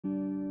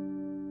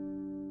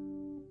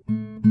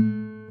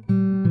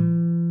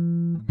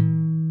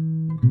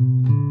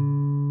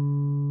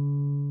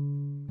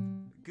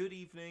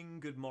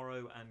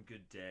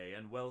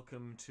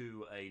welcome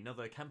to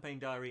another campaign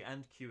diary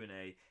and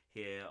Q&A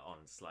here on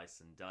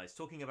Slice and Dice,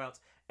 talking about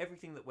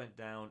everything that went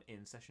down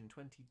in session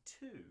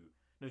 22.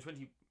 No,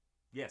 20...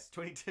 Yes,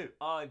 22.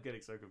 I'm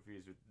getting so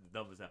confused with the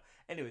numbers now.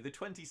 Anyway, the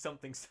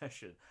 20-something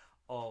session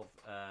of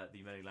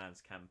the Many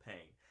Lands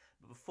campaign.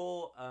 But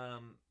before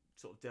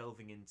sort of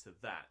delving into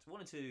that, I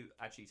wanted to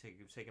actually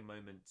take a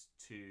moment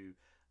to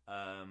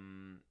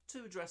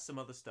address some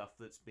other stuff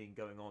that's been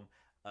going on.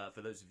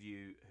 For those of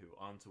you who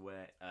aren't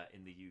aware,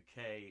 in the UK,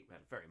 we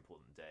had a very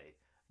important day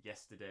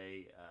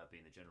yesterday,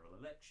 being the general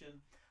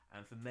election.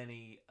 And for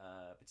many,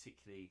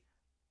 particularly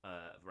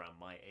around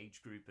my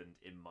age group and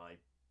in my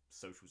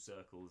social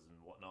circles and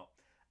whatnot,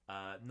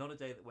 not a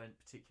day that went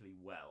particularly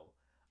well.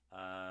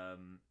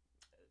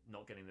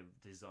 Not getting the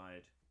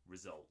desired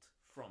result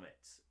from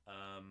it.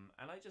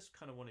 And I just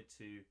kind of wanted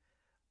to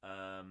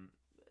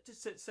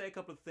just say a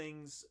couple of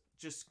things,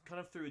 just kind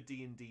of through a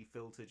D&D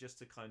filter, just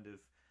to kind of,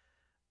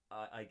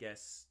 I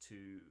guess, to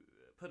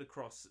put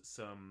across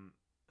some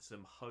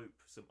hope,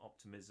 some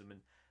optimism,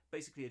 and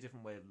basically a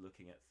different way of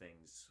looking at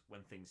things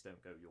when things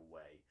don't go your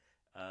way.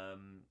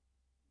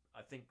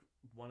 I think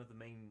one of the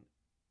main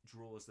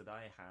draws that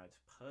I had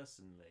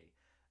personally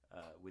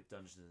with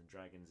Dungeons and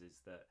Dragons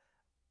is that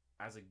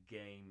as a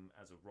game,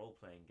 as a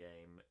role-playing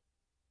game,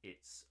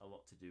 it's a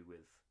lot to do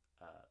with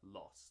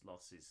loss.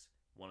 Loss is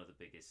one of the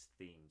biggest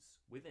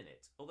themes within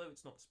it. Although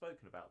it's not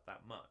spoken about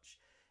that much,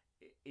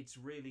 it's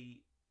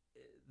really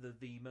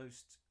the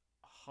most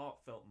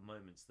heartfelt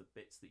moments, the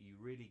bits that you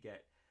really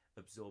get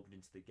absorbed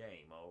into the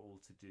game, are all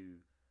to do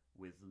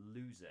with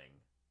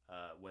losing,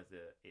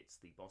 whether it's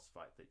the boss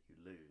fight that you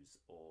lose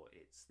or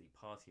it's the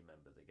party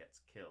member that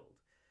gets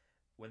killed.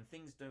 When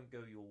things don't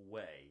go your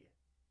way,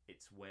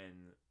 it's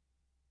when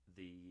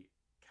the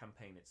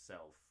campaign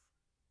itself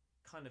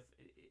kind of,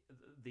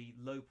 the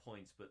low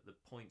points, but the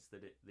points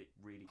that it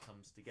really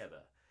comes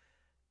together.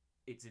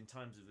 It's in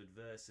times of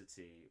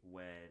adversity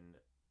when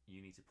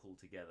you need to pull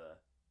together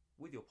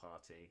with your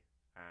party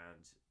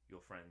and your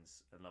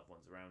friends and loved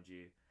ones around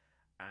you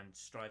and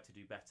strive to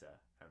do better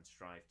and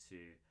strive to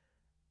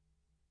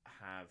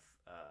have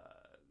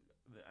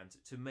and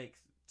to make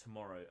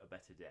tomorrow a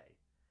better day.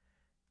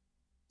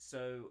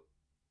 So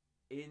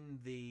in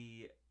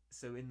the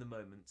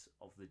moment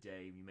of the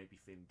day, you may be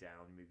feeling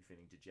down, you may be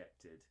feeling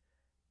dejected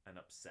and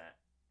upset.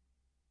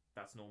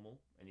 That's normal,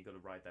 and you've got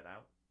to ride that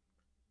out.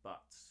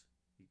 But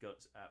you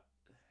got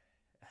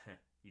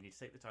you need to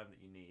take the time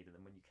that you need, and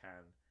then when you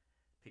can,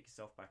 pick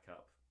yourself back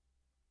up,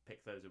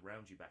 pick those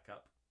around you back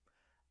up,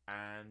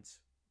 and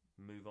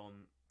move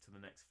on to the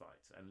next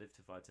fight, and live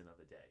to fight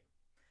another day.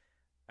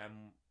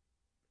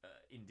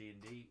 In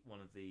D&D, one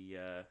of the,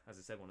 as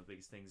I said, one of the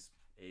biggest things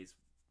is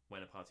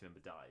when a party member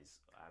dies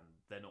and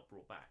they're not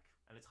brought back,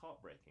 and it's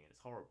heartbreaking and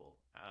it's horrible.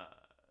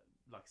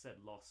 Like I said,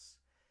 loss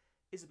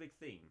is a big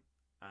theme,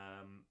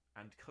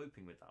 and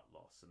coping with that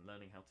loss and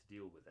learning how to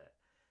deal with it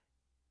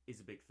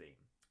is a big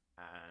theme.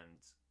 And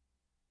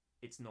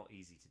it's not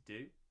easy to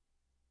do.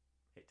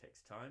 It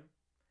takes time,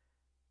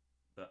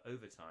 but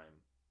over time,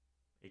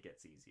 it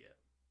gets easier.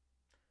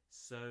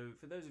 So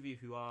for those of you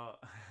who are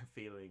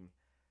feeling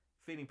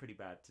pretty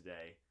bad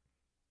today,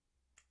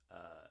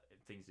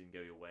 things didn't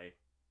go your way,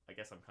 I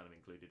guess I'm kind of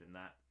included in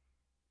that.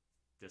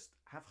 Just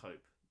have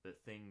hope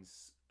that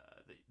things,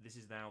 that this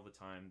is now the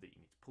time that you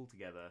need to pull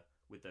together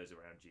with those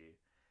around you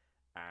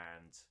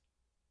and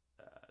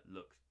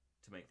look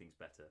to make things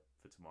better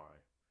for tomorrow.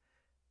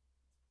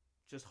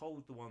 Just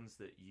hold the ones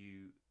that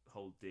you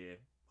hold dear,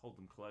 hold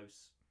them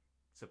close,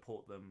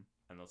 support them,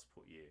 and they'll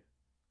support you.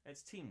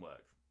 It's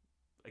teamwork.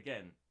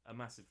 Again, a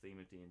massive theme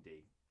of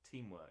D&D.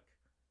 Teamwork,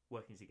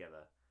 working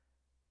together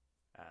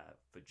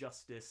for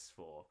justice,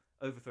 for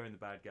overthrowing the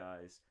bad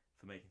guys,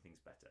 for making things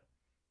better.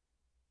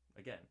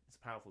 Again, it's a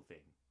powerful theme.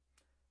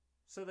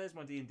 So there's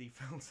my D&D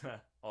filter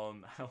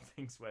on how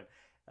things went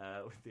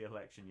with the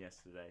election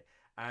yesterday.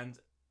 And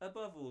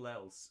above all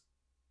else,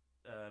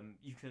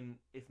 you can,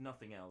 if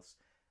nothing else,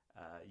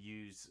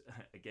 use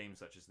a game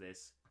such as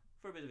this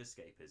for a bit of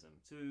escapism,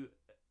 to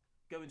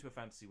go into a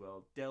fantasy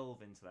world,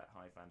 delve into that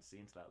high fantasy,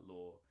 into that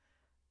lore,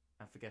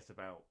 and forget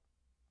about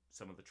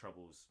some of the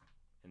troubles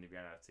in the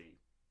reality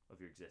of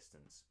your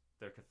existence.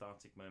 There are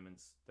cathartic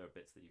moments, there are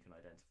bits that you can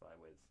identify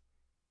with.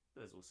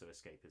 There's also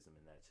escapism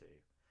in there too.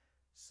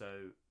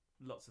 So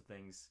lots of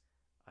things,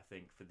 I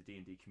think, for the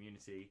D&D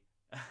community.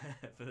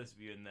 For those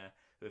of you in there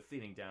who are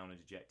feeling down and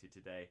dejected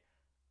today,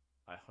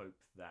 I hope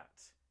that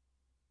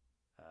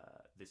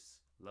this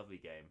lovely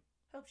game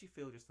helps you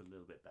feel just a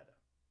little bit better.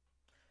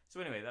 So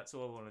anyway, that's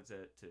all I wanted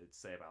to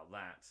say about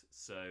that.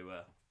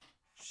 So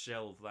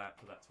shelve that,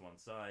 put that to one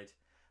side.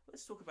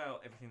 Let's talk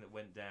about everything that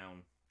went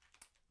down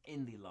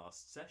in the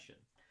last session.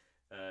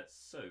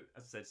 So,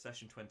 as I said,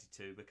 session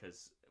 22,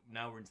 because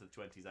now we're into the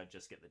 20s, I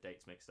just get the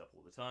dates mixed up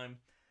all the time.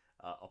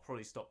 I'll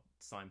probably stop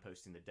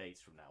signposting the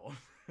dates from now on,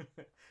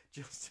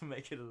 just to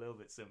make it a little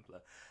bit simpler.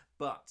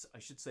 But I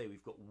should say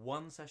we've got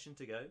one session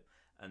to go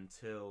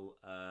until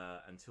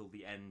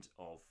the end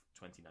of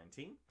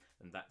 2019,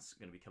 and that's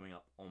going to be coming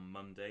up on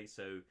Monday.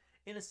 So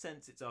in a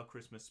sense, it's our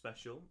Christmas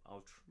special.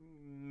 I'll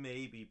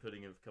maybe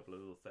putting a couple of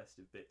little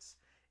festive bits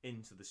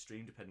into the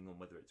stream, depending on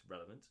whether it's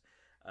relevant.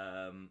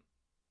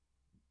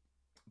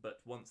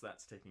 But once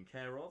that's taken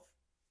care of,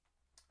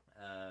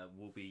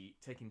 we'll be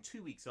taking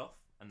 2 weeks off,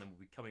 and then we'll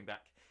be coming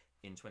back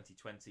in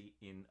 2020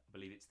 in, I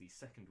believe it's the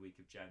second week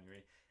of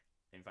January.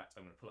 In fact,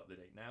 I'm going to pull up the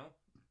date now.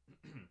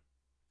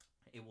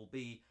 It will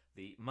be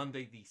the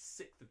Monday, the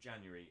 6th of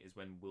January is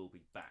when we'll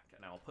be back.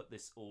 And I'll put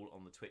this all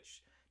on the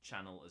Twitch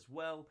channel as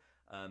well,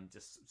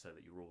 just so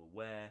that you're all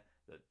aware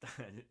that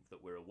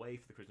that we're away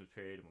for the Christmas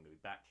period and we're going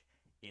to be back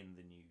in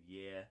the new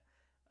year.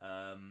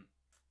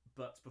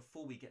 But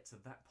before we get to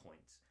that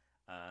point,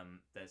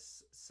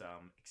 there's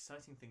some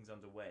exciting things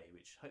underway,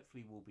 which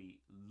hopefully will be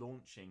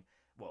launching.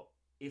 Well,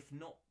 if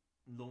not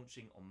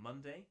launching on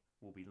Monday,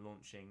 we'll be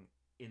launching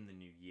in the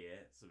new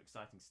year. Some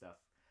exciting stuff.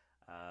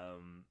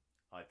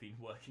 I've been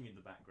working in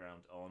the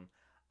background on.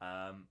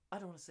 I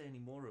don't want to say any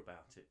more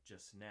about it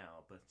just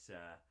now, but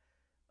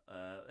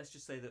let's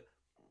just say that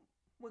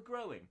we're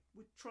growing.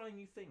 We're trying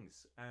new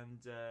things,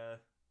 and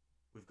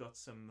we've got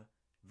some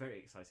very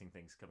exciting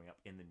things coming up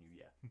in the new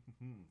year.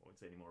 I won't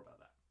say any more about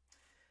that.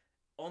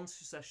 On to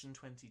session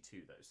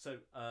 22, though.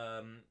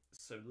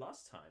 So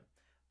last time,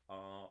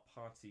 our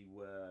party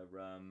were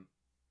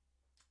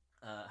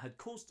had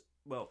caused,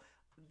 well,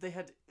 they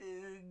had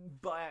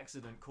by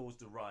accident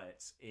caused a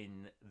riot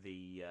in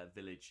the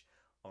village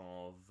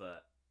of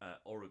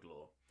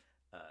Oraglor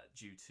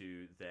due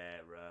to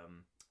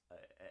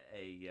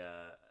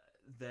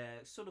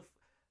their sort of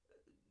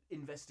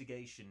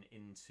investigation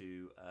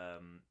into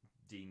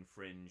Dean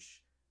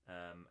Fringe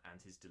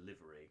and his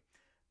delivery.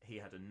 He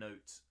had a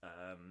note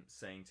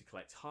saying to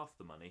collect half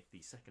the money,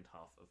 the second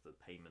half of the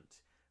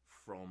payment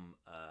from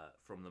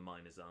the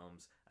Miner's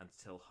Arms, and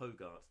to tell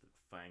Hogarth that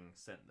Fang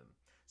sent them.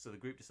 So the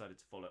group decided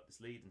to follow up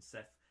this lead, and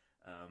Seth,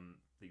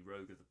 the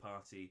rogue of the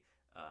party,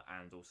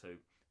 and also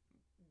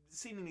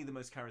seemingly the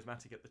most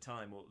charismatic at the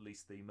time, or at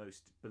least the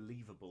most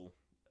believable,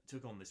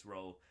 took on this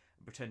role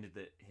and pretended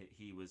that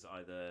he was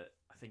either.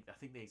 I think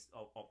they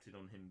opted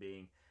on him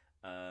being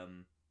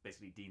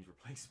basically Dean's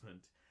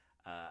replacement,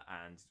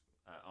 and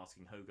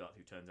asking Hogarth,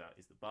 who turns out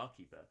is the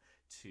barkeeper,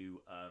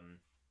 to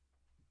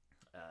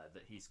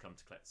that he's come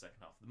to collect the second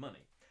half of the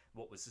money.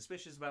 What was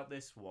suspicious about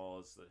this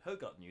was that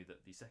Hogarth knew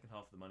that the second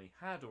half of the money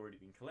had already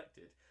been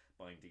collected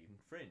by Dean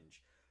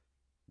Fringe.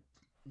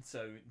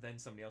 So then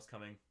somebody else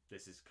coming,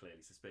 this is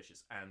clearly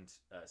suspicious, and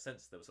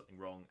sensed there was something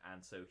wrong,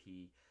 and so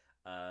he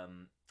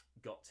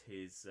got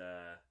his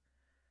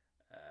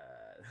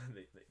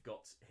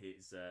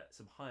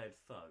some hired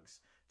thugs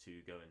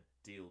to go and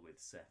deal with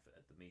Seth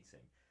at the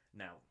meeting.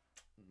 Now,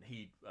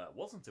 he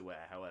wasn't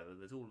aware, however,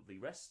 that all of the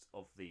rest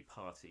of the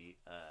party,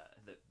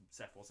 that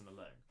Seth wasn't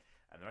alone,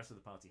 and the rest of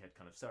the party had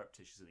kind of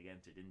surreptitiously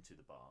entered into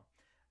the bar.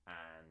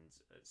 And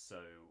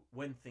so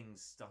when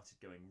things started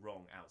going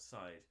wrong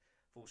outside,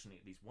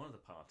 fortunately at least one of the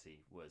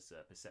party was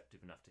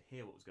perceptive enough to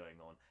hear what was going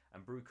on,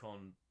 and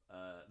Brucon,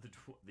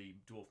 the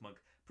dwarf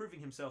monk, proving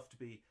himself to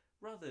be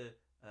rather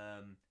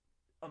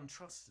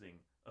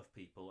untrusting of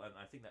people, and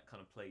I think that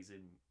kind of plays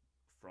in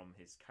from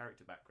his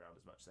character background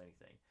as much as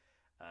anything.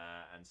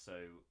 And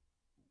so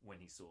when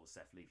he saw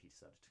Seth leave, he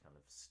decided to kind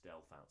of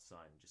stealth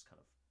outside and just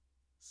kind of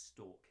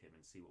stalk him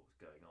and see what was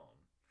going on.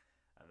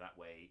 And that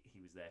way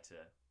he was there to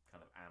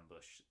kind of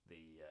ambush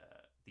the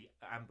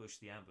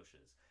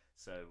ambushers.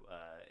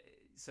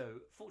 So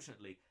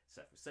fortunately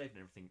Seth was saved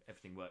and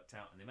everything worked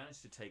out, and they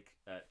managed to take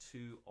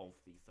two of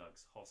the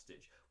thugs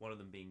hostage, one of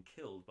them being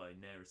killed by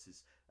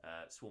Neris's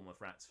swarm of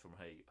rats from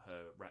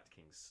her Rat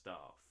King's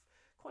staff.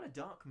 Quite a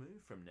dark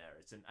move from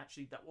Neris, and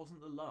actually that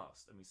wasn't the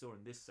last. And we saw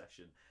in this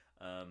session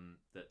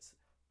that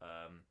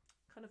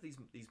kind of these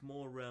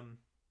more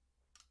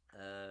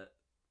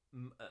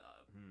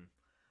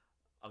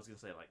I was going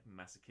to say like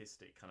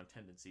masochistic kind of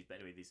tendencies, but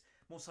anyway, these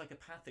more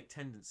psychopathic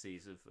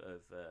tendencies of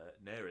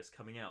Neris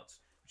coming out,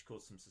 which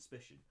caused some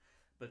suspicion.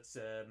 But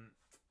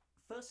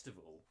first of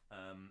all,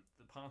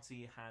 the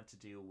party had to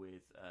deal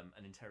with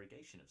an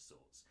interrogation of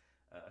sorts,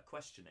 a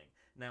questioning.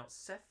 Now,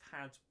 Seth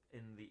had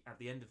at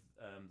the end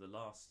of the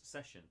last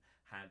session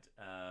had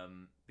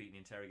been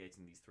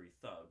interrogating these three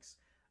thugs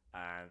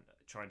and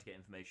trying to get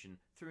information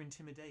through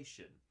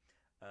intimidation.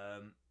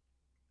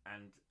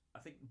 And I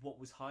think what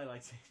was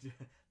highlighted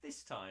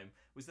this time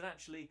was that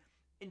actually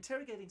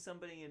interrogating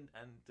somebody and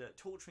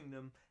torturing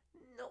them,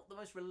 not the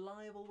most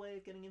reliable way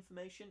of getting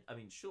information. I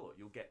mean, sure,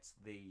 you'll get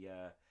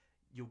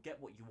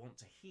what you want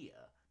to hear,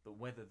 but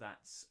whether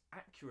that's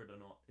accurate or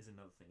not is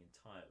another thing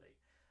entirely.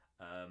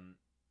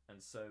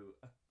 And so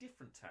a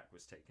different tack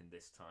was taken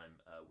this time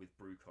with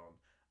Brucon,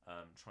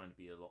 trying to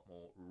be a lot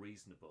more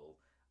reasonable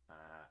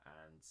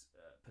and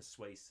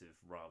persuasive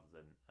rather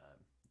than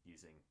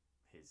using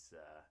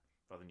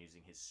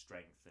his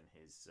strength and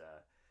his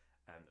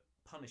and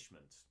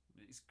punishment.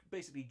 It's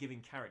basically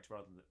giving character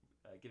rather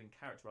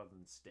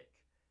than stick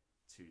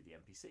to the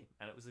NPC,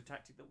 and it was a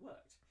tactic that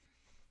worked.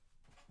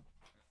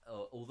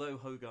 Although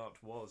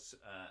Hogarth was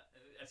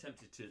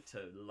attempted to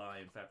lie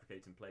and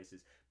fabricate in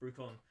places,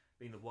 Brucon,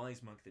 being the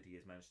wise monk that he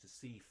is, managed to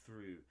see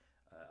through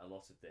a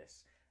lot of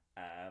this.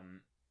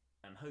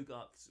 And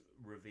Hogarth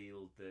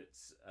revealed that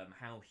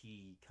how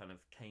he kind of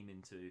came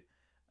into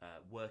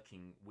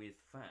working with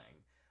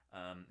Fang.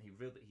 He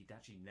revealed that he'd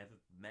actually never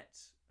met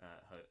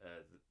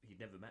he'd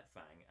never met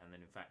Fang, and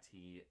then in fact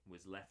he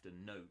was left a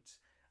note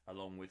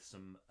along with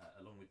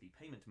the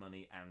payment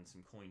money and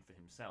some coin for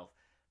himself,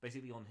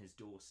 basically on his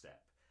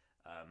doorstep.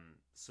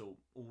 So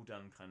all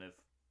done kind of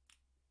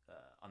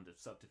under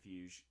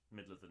subterfuge,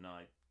 middle of the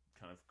night,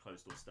 kind of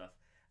closed door stuff.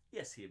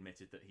 Yes, he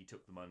admitted that he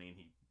took the money and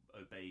he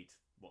obeyed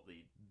what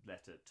the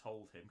letter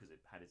told him because it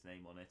had his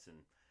name on it, and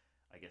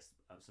I guess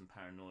some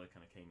paranoia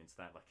kind of came into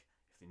that, like,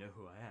 if they know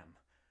who I am,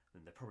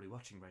 then they're probably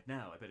watching right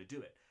now, I better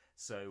do it.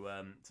 So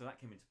that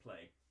came into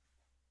play,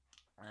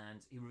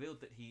 and he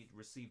revealed that he'd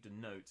received a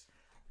note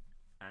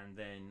and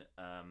then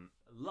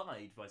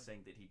lied by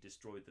saying that he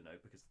destroyed the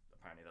note, because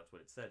apparently that's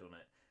what it said on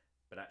it,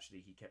 but actually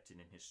he kept it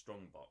in his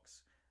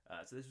strongbox.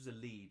 So this was a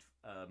lead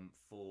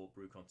for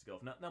Brucon to go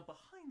off. Now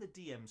behind the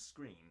DM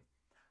screen,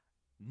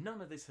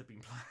 none of this had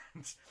been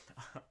planned.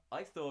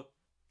 I thought,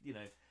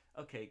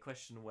 okay,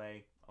 question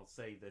away. I'll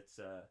say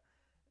that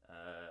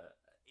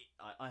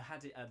I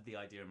had the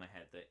idea in my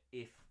head that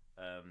if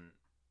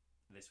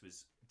this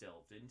was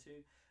delved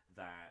into,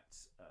 that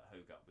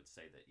Hogarth would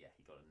say that, yeah,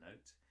 he got a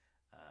note,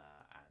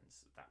 and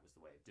that was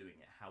the way of doing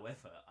it.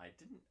 However, I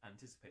didn't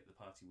anticipate the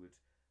party would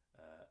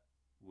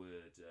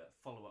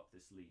follow up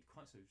this lead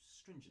quite so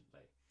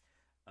stringently.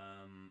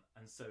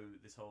 And so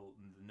this whole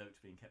note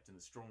being kept in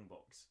the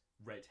strongbox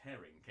red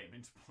herring came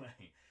into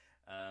play.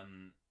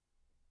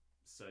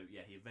 So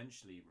yeah, he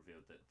eventually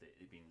revealed that it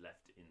had been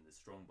left in the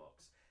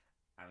strongbox,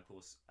 and of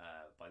course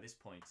by this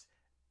point,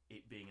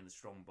 it being in the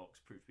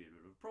strongbox proved to be a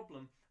bit of a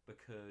problem,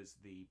 because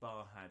the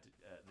bar had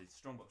the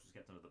strongbox was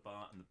kept under the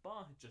bar, and the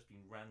bar had just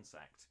been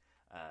ransacked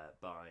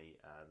by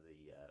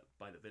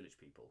the village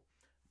people,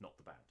 not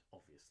the band,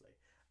 obviously.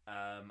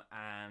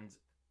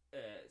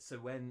 So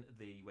when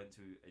they went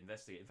to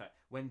investigate, in fact,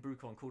 when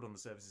Brucon called on the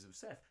services of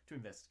Seth to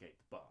investigate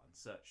the bar and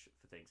search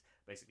for things,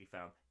 basically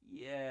found,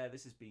 yeah,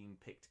 this has been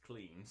picked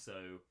clean,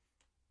 so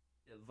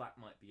that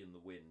might be in the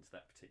wind,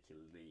 that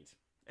particular lead.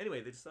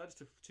 Anyway, they decided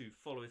to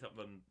follow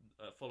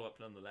up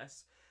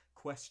nonetheless.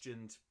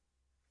 Questioned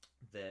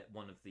the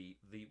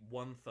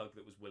one thug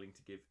that was willing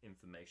to give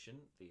information,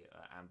 the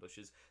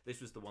ambushers.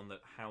 This was the one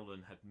that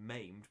Howland had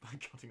maimed by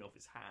cutting off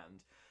his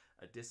hand.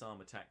 A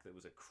disarm attack that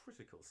was a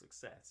critical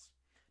success.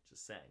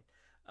 Just saying.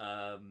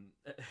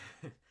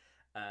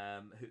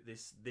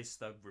 This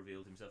thug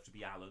revealed himself to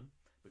be Alan,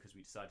 because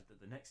we decided that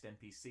the next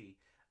NPC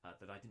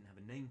that I didn't have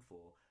a name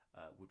for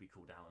would be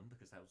called Alan,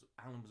 because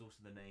Alan was also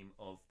the name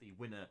of the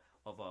winner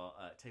of our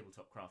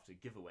Tabletop Crafter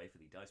giveaway for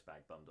the Dice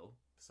Bag bundle.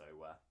 So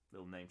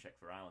little name check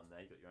for Alan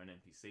there. You got your own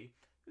NPC.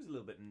 He was a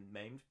little bit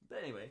maimed,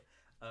 but anyway.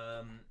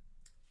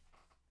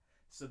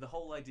 So the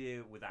whole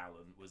idea with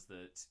Alan was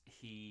that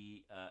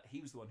he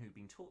was the one who'd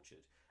been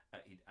tortured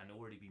and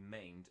already been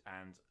maimed,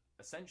 and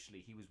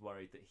essentially he was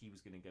worried that he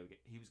was going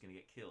to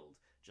get killed,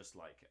 just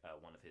like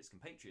one of his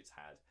compatriots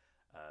had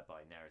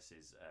by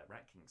Neris's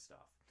Rat King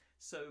staff.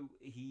 So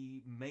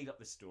he made up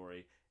this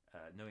story,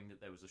 knowing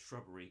that there was a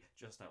shrubbery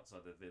just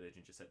outside the village,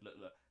 and just said, look,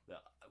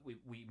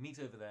 we meet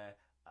over there.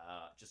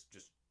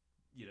 Just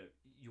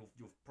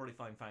you'll probably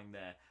find Fang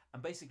there.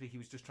 And basically he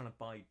was just trying to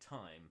bide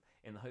time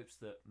in the hopes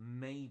that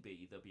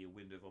maybe there'll be a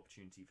window of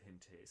opportunity for him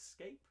to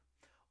escape,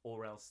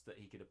 or else that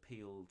he could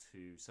appeal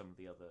to some of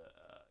the other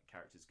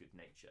characters' good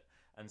nature.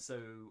 And so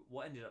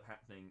what ended up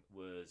happening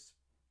was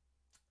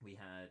we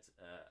had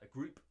a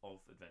group of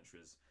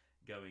adventurers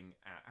going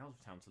out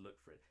of town to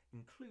look for it,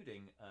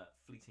 including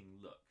Fleeting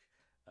Look.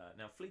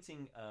 Now,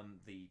 Fleeting,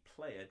 the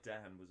player,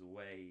 Dan, was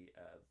away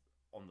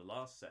on the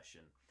last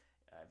session,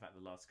 in fact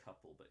the last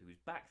couple, but he was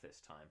back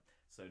this time,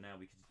 so now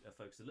we could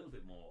focus a little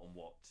bit more on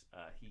what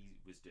he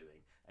was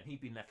doing. And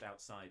he'd been left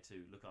outside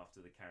to look after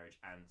the carriage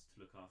and to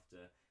look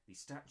after the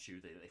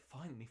statue that they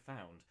finally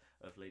found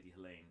of Lady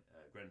Helene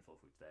Grenfell,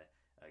 which they're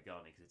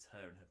guarding, because it's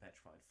her in her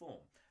petrified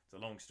form. It's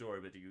a long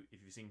story, but if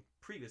you've seen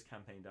previous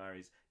campaign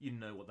diaries, you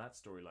know what that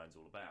storyline's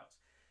all about.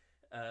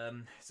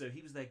 So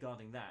he was there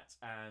guarding that,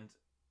 and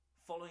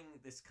following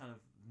this kind of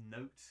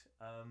note,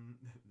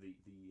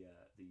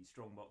 the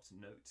strongbox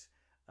note,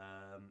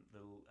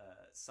 little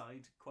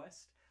side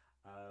quest,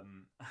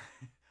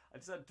 I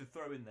decided to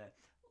throw in there,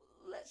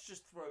 let's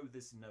just throw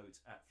this note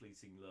at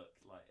Fleeting Look,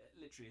 like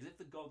literally as if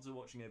the gods are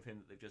watching over him,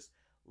 that they've just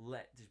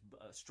let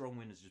a strong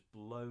wind has just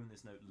blown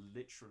this note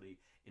literally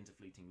into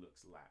Fleeting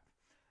Look's lap.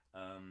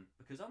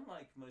 Because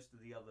unlike most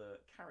of the other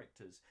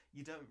characters,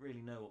 you don't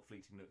really know what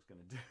Fleeting Look's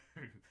going to do.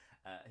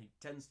 He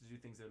tends to do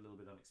things that are a little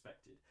bit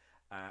unexpected,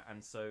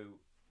 and so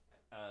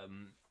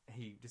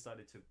he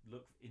decided to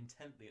look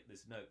intently at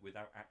this note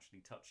without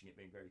actually touching it,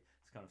 being very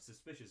kind of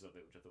suspicious of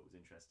it, which I thought was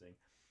interesting.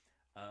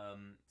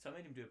 So I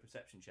made him do a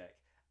perception check,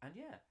 and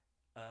yeah,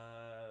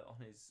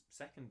 on his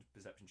second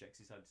perception check,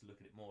 he decided to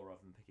look at it more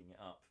rather than picking it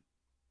up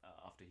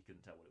after he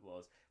couldn't tell what it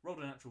was. Rolled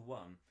a natural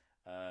 1.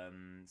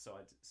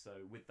 So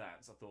with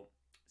that, I thought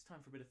it's time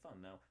for a bit of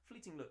fun. Now,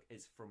 Fleeting Look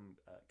is from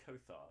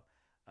Kothar,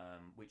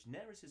 which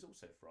Neris is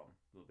also from.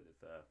 A little bit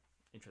of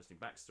interesting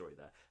backstory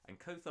there. And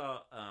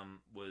Kothar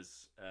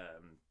was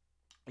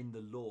in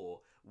the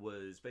lore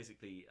was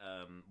basically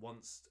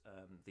once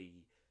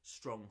the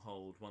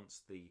stronghold,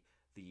 once the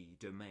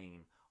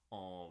domain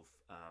of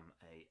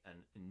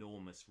an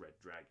enormous red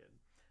dragon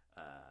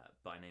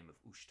by name of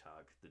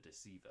Ushtag the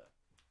Deceiver.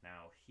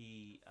 Now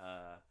he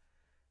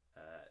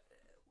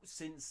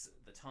since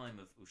the time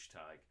of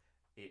Ushtag,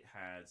 it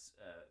has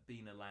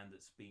been a land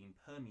that's been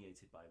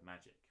permeated by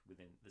magic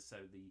within the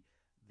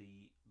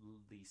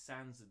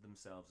sands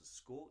themselves are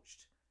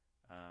scorched.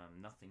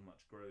 Nothing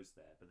much grows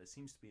there, but there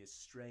seems to be a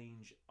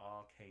strange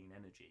arcane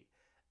energy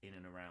in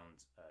and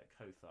around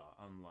Kothar,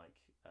 unlike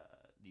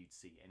you'd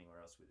see anywhere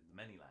else within the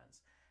many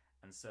lands.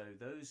 And so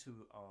those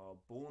who are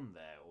born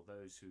there, or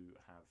those who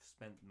have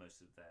spent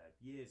most of their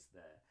years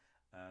there,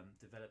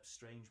 develop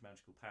strange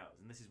magical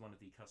powers. And this is one of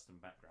the custom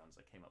backgrounds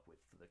I came up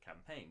with for the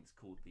campaign. It's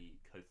called the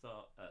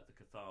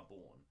Kothar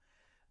Born.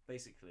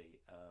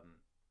 Basically,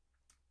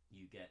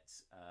 you get,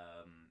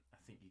 I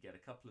think you get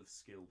a couple of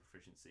skill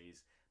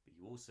proficiencies, but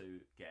you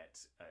also get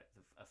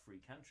a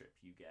free cantrip.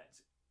 You get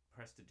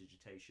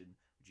prestidigitation,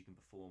 which you can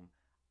perform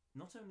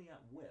not only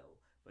at will,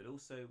 but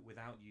also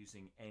without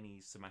using any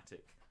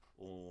somatic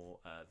or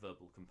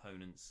verbal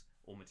components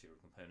or material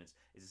components.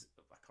 I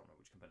can't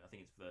remember which component. I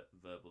think it's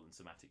verbal and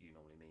somatic you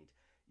normally need.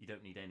 You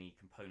don't need any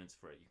components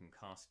for it. You can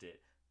cast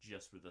it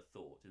just with a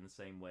thought, in the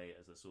same way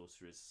as a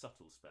sorcerer's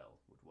subtle spell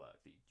would work.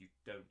 That you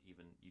don't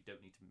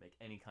need to make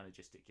any kind of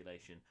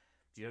gesticulation.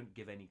 You don't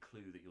give any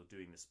clue that you're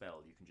doing the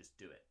spell. You can just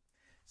do it.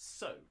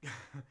 So,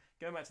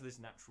 going back to this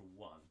natural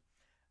one,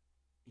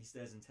 he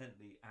stares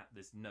intently at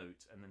this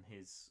note, and then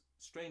his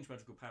strange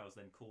magical powers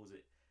then cause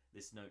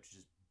this note to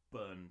just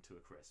burn to a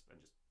crisp and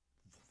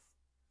just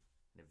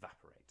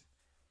evaporate.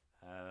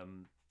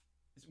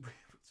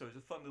 So it's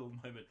a fun little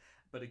moment,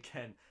 but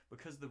again,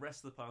 because the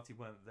rest of the party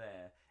weren't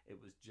there,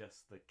 it was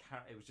just the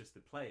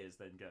players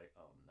then going,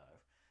 "Oh no,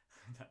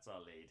 that's our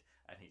lead,"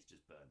 and he's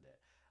just burned it.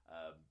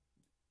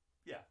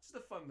 Yeah, just a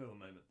fun little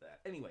moment there.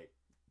 Anyway,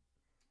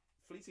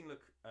 Fleeting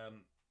Look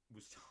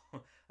was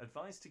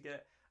advised to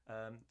get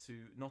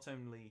to not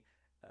only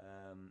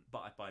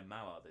but by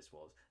Malar this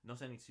was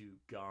not only to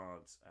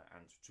guard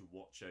and to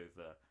watch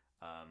over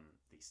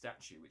the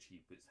statue, which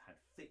he had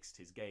fixed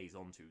his gaze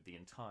onto the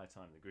entire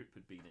time the group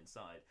had been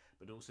inside,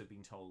 but also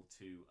been told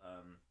to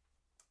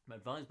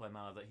advised by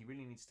Malar that he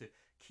really needs to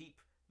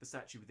keep the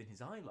statue within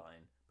his eye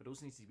line, but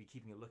also needs to be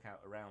keeping a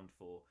lookout around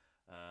for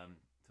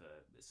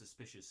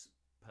suspicious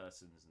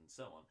persons and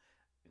so on,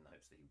 in the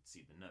hopes that he would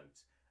see the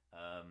note.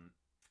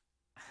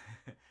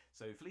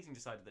 So Fleeting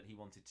decided that he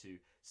wanted to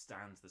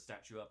stand the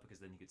statue up, because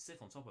then he could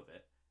sit on top of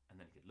it and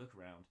then he could look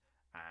around,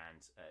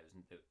 and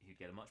he'd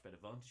get a much better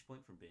vantage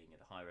point from being at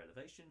a higher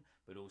elevation,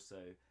 but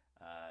also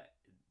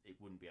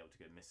it wouldn't be able to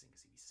go missing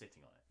because he'd be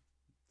sitting on it.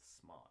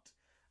 Smart.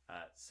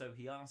 So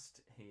he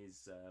asked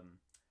his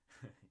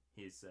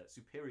his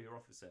superior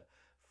officer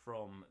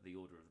from the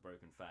Order of the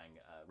Broken Fang,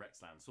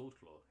 Rexland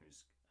Swordclaw,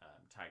 who's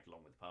tagged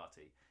along with the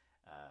party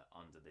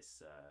under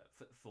this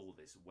for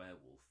this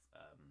werewolf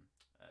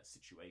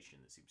situation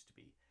that seems to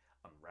be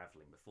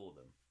unraveling before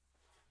them,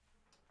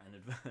 and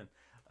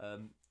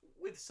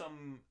with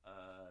some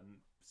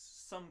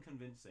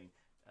convincing,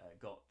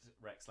 got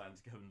Rexland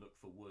to go and look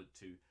for wood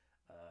to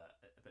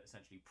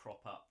essentially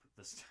prop up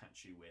the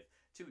statue with,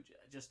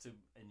 just to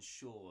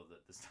ensure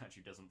that the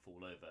statue doesn't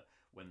fall over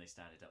when they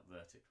stand it up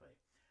vertically.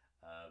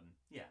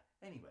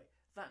 Anyway,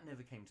 that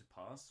never came to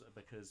pass,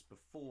 because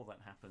before that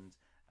happened,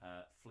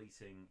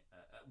 Fleeting,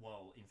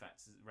 while in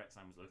fact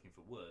Rexland was looking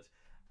for wood,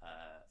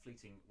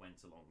 Fleeting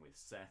went along with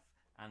Seth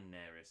and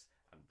Neris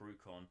and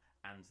Brucon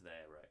and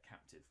their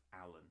captive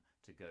Alan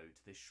to go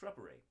to this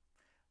shrubbery.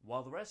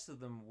 While the rest of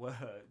them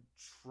were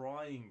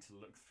trying to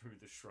look through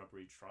the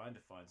shrubbery, trying to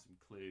find some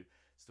clue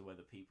as to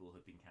whether people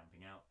had been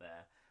camping out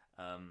there,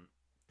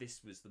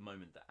 this was the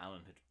moment that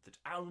Alan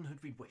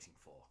had been waiting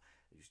for.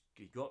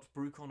 He got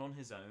Brucon on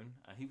his own.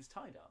 He was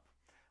tied up,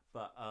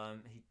 but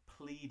he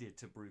pleaded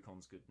to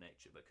Brucon's good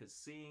nature, because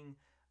seeing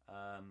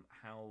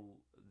how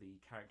the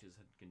characters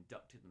had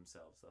conducted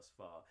themselves thus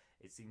far,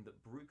 it seemed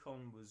that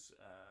Brucon was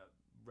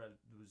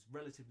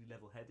relatively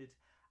level-headed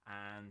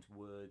and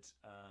would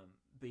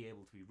be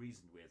able to be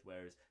reasoned with,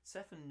 whereas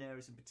Seth and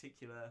Neris in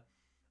particular,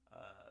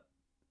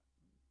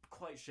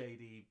 quite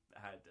shady.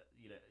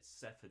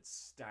 Seth had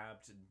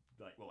stabbed and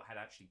had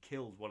actually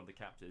killed one of the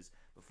captors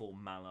before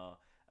Malar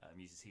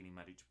uses healing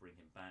magic to bring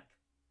him back.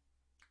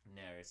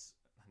 Neris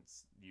had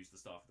used the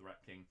Staff of the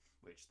Rat King,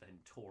 which then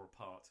tore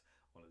apart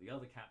one of the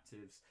other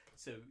captives.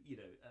 So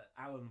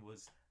Alan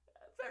was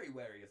very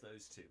wary of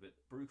those two, but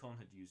Brucon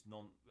had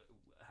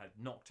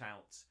knocked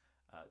out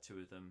two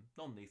of them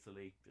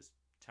non-lethally, just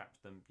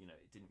tapped them.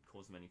 It didn't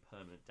cause them any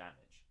permanent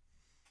damage,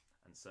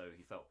 and so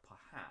he felt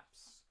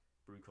perhaps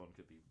Brucon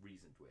could be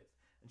reasoned with.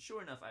 And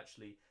sure enough,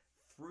 actually,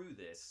 through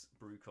this,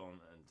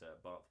 Brucon and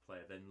Bart the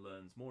player then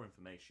learns more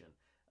information,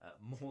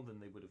 more than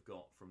they would have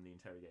got from the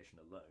interrogation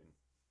alone.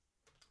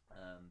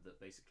 That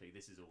basically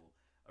this is all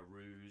a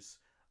ruse.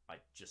 I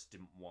just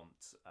didn't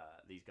want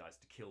these guys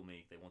to kill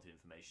me. They wanted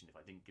information. If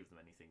I didn't give them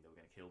anything, they were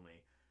going to kill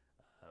me.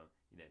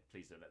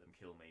 Please don't let them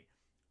kill me.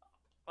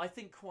 I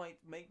think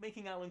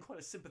making Alan quite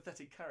a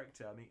sympathetic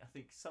character. I mean, I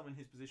think someone in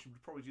his position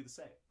would probably do the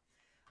same.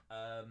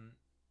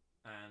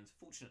 And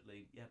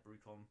fortunately,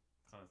 Brucon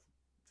kind of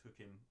took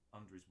him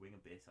under his wing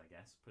a bit, I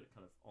guess, put it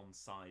kind of on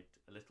side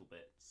a little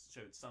bit,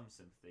 showed some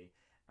sympathy,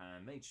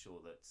 and made sure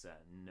that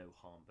no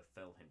harm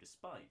befell him,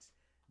 despite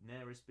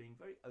Nerys being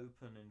very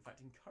open and, in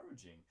fact,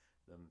 encouraging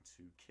them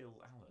to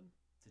kill Alan.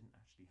 Didn't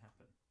actually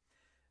happen.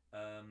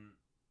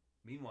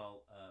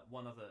 Meanwhile,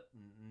 one other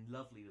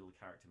lovely little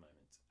character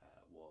moment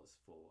was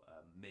for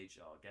Midge,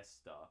 our guest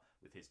star,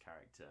 with his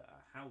character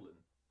Howland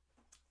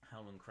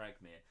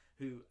Cragmere,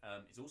 who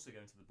is also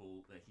going to the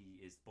ball.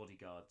 He is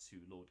bodyguard to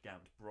Lord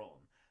Gant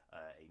Bronn,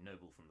 a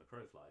noble from the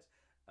Crowflies,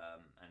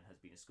 and has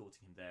been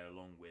escorting him there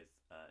along with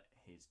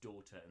his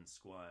daughter and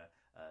squire,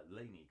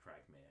 Lainey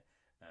Cragmere.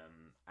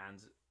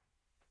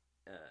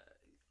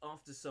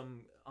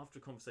 After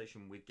a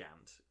conversation with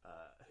Gant,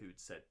 who'd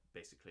said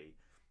basically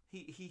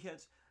he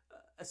had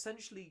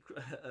essentially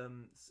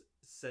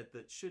said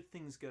that should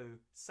things go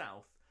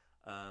south,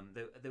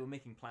 they were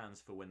making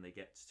plans for when they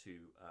get to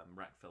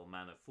Rackfell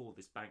Manor for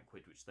this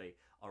banquet, which they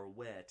are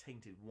aware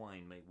tainted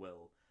wine may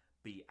well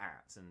be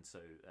at, and so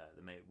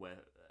there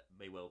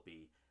may well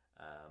be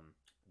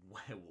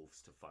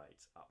werewolves to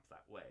fight up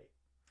that way.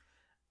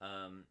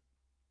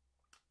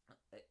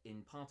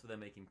 In part of their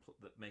making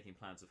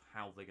plans of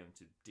how they're going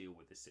to deal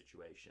with this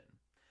situation,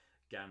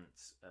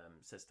 Gant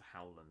says to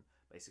Howland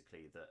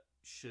basically that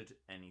should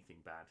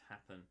anything bad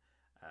happen,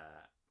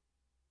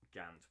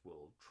 Gant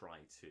will try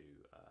to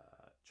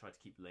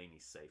keep Lainey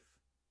safe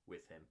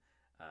with him,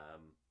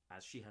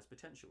 as she has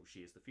potential. She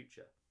is the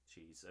future.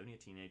 She's only a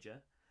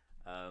teenager,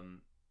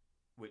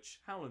 which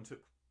Howland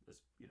took as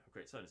a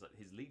great sign. It's like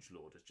his liege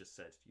lord has just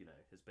said,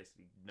 has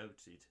basically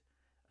noted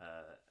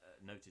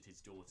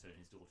his daughter,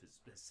 and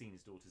has seen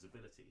his daughter's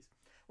abilities.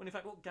 When in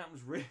fact what Gant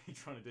was really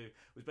trying to do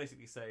was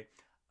basically say,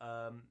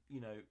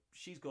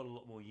 she's got a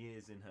lot more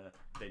years in her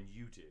than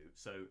you do,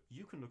 so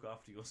you can look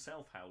after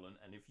yourself, Howland,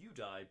 and if you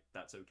die,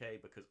 that's okay,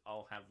 because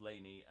I'll have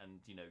Lainey,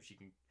 and she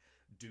can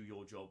do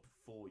your job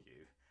for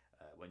you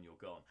when you're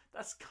gone.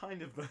 That's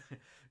kind of like,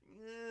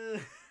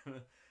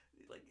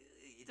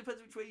 it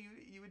depends which way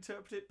you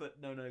interpret it, but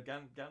no,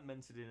 Gant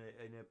meant it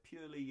in a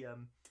purely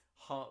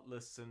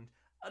heartless and,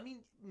 I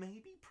mean,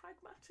 maybe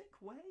pragmatic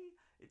way.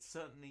 It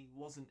certainly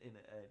wasn't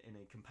in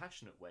a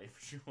compassionate way,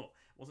 for sure.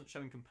 It wasn't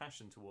showing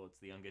compassion towards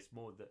the youngest,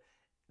 more that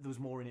there was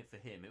more in it for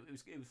him. It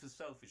was for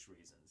selfish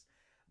reasons,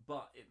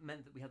 but it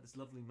meant that we had this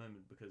lovely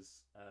moment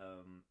because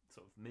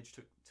sort of Midge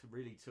took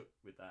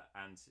with that,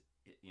 and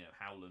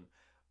Howland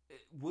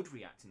would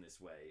react in this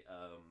way.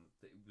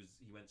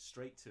 He went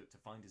straight to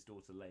find his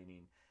daughter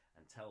Lainey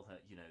and tell her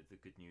the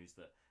good news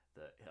that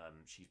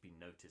she's been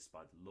noticed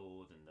by the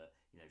Lord, and that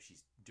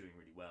she's doing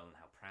really well, and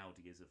how proud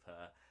he is of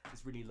her.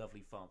 This really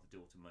lovely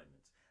father-daughter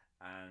moment.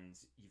 And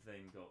you've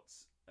then got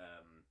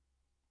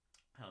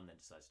Helen then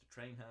decides to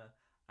train her,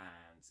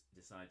 and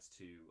decides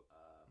to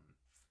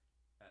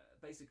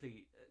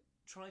basically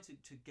try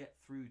to get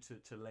through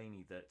to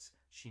Lainey that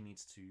she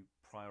needs to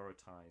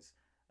prioritise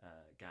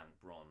Gant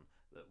Bronn,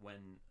 that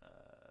when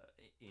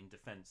in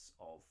defence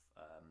of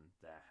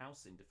their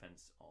house, in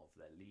defence of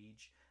their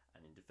liege,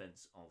 and in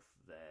defence of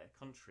their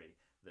country,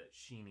 that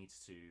she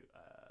needs to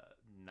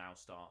now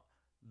start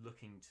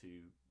looking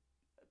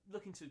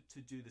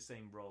to do the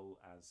same role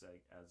as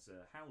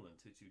Howland,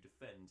 to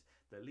defend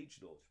their liege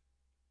lord.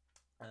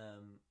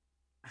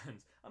 And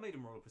I made a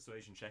moral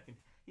persuasion check, and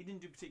he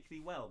didn't do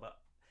particularly well, but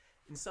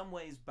in some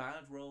ways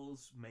bad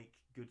roles make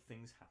good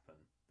things happen.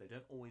 They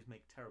don't always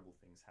make terrible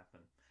things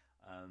happen.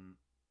 I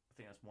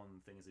think that's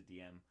one thing as a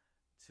DM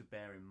to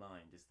bear in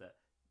mind, is that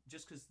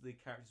just because the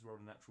characters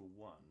rolled a natural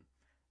 1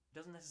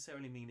 doesn't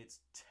necessarily mean it's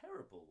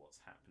terrible what's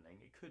happening.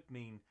 It could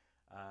mean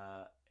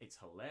it's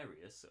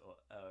hilarious, or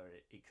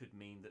it could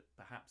mean that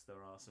perhaps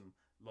there are some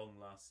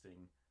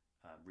long-lasting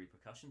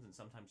repercussions, and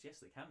sometimes, yes,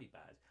 they can be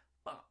bad,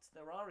 but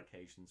there are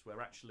occasions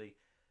where actually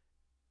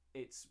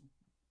it's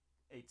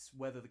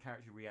whether the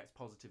character reacts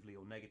positively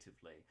or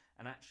negatively,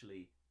 and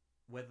actually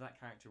whether that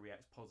character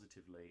reacts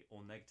positively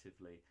or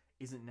negatively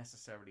isn't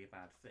necessarily a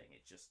bad thing.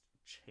 It just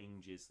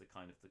changes the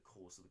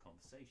course of the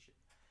conversation.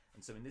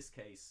 And so in this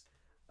case,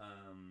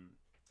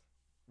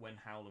 when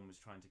Howland was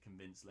trying to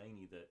convince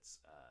Lainey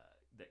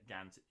that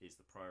Gant is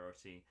the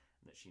priority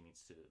and that she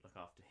needs to look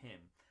after him,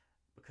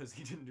 because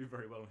he didn't do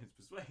very well on his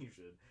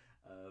persuasion,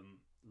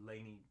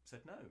 Lainey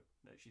said no.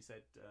 She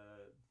said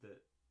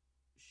that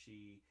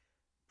she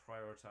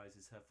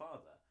prioritises her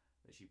father,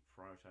 that she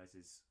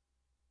prioritises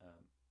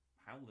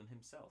Howland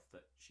himself,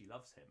 that she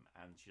loves him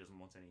and she doesn't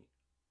want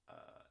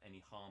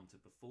any harm to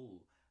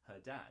befall her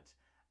dad,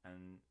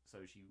 and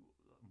so she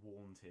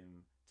warned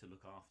him to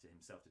look after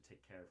himself, to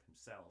take care of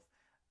himself,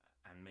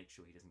 and make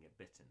sure he doesn't get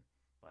bitten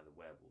by the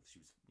werewolves.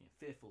 She was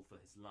fearful for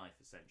his life,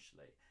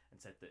 essentially,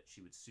 and said that she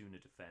would sooner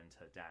defend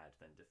her dad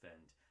than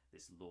defend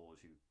this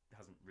lord who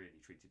hasn't really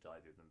treated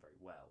either of them very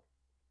well.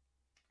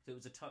 So it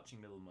was a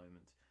touching little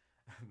moment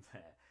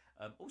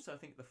there. Also, I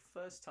think the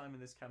first time in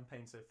this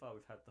campaign so far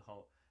we've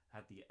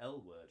had the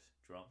L word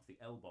dropped, the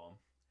L bomb.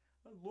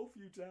 I love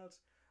you, Dad.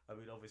 I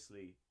mean,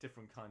 obviously,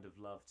 different kind of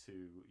love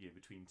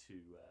between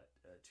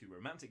two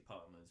romantic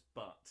partners,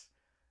 but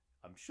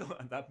I'm sure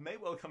that may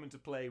well come into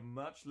play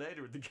much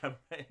later in the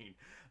campaign.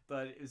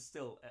 But it was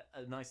still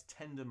a nice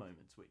tender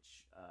moment,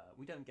 which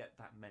we don't get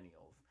that many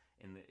of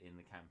in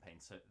the campaign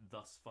so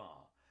thus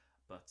far.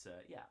 But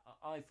yeah,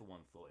 I for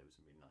one thought it was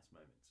a really nice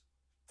moment.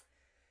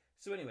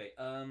 So anyway,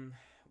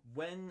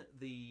 when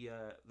the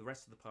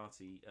rest of the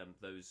party,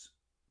 those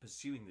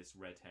pursuing this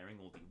red herring,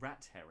 or the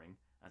rat herring,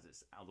 as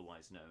it's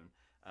otherwise known,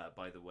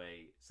 by the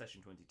way,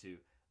 session 22,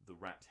 the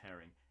rat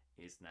herring,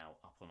 is now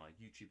up on our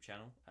YouTube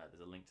channel.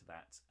 There's a link to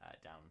that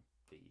down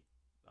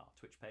our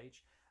Twitch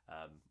page.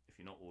 If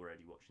you're not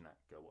already watching that,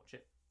 go watch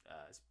it.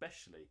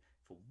 Especially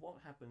for what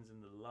happens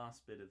in the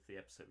last bit of the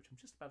episode, which I'm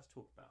just about to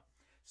talk about.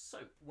 So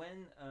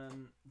when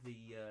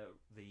the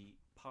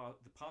part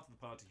of the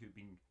party who'd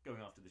been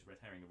going after this red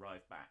herring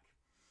arrived back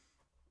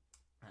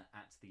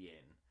at the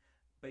inn,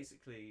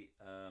 basically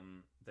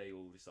they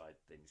all decide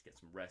they need to get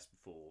some rest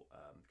before,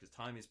 because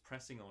time is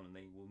pressing on and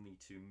they will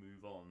need to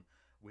move on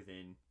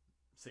within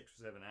 6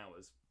 or 7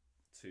 hours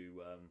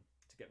to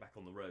get back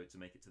on the road to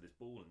make it to this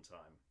ball in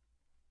time.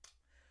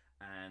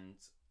 And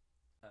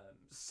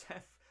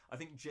Seth, I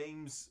think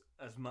James,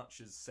 as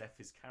much as Seth,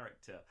 his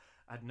character,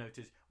 had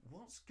noted,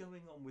 what's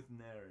going on with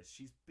Neris?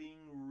 She's being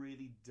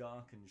really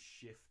dark and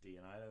shifty,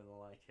 and I don't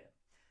like it.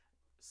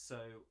 So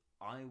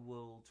I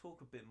will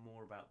talk a bit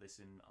more about this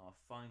in our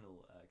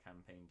final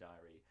campaign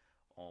diary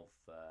of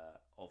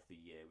the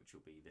year, which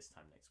will be this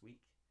time next week,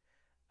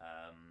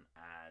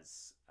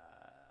 as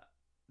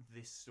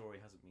this story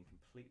hasn't been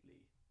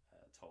completely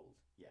told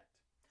yet.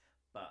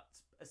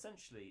 But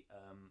essentially,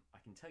 I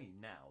can tell you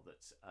now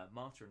that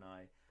Marta and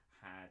I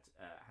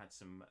had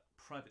some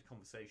private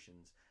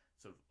conversations,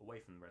 sort of away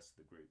from the rest of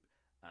the group,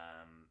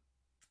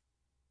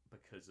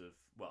 because of,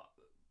 well,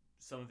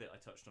 some of it I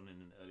touched on in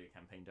an earlier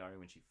campaign diary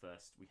when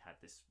we had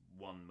this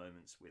one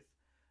moments with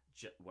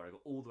where I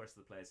got all the rest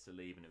of the players to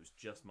leave, and it was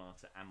just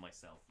Marta and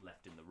myself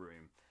left in the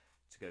room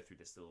to go through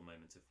this little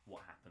moment of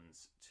what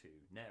happens to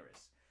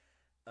Neris.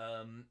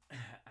 And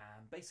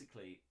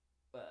basically,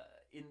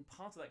 in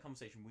part of that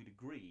conversation, we'd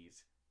agreed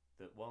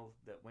that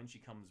when she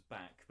comes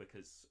back,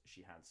 because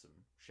she had some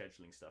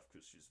scheduling stuff,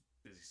 because she's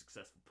a busy,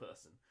 successful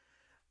person,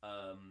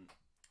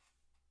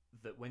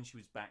 that when she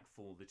was back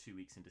for the 2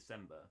 weeks in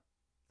December,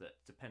 that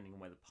depending on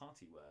where the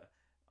party were,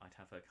 I'd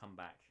have her come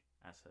back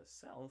as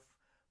herself,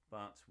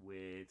 but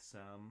with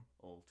some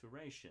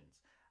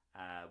alterations,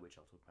 which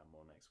I'll talk about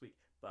more next week.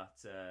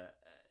 But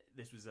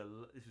this was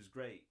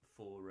great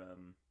for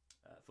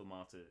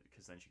Marta,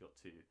 because then she got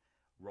to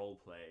role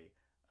play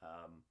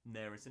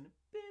Neris in a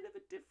bit of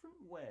a different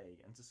way,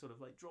 and to sort of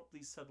like drop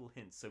these subtle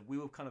hints. So we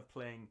were kind of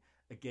playing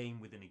a game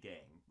within a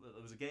game.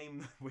 There was a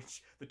game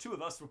which the two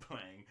of us were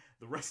playing,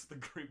 the rest of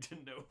the group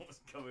didn't know what was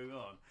going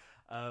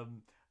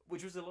on,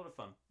 which was a lot of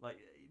fun. Like,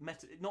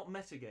 not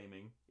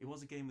metagaming, it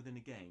was a game within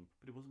a game,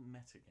 but it wasn't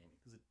metagaming.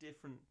 It was a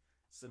different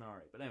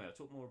scenario. But anyway, I'll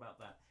talk more about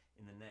that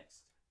in the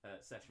next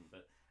session.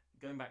 But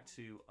going back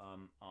to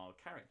our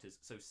characters,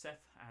 so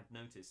Seth had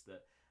noticed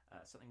that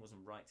something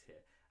wasn't right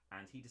here,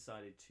 and he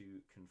decided to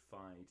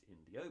confide in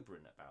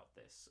Leobrin about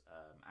this,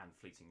 and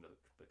Fleeting Look,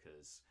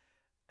 because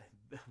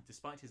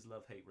despite his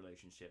love-hate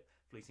relationship,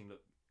 Fleeting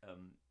Look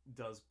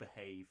does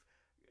behave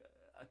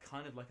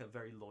kind of like a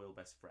very loyal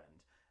best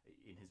friend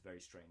in his very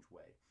strange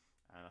way.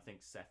 And I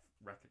think Seth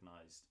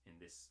recognised in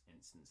this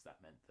instance that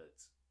meant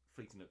that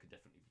Fleeting Look could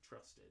definitely be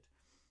trusted.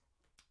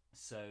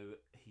 So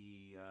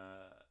he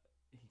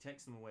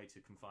takes them away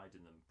to confide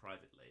in them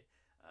privately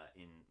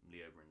in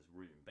Leobrin's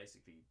room,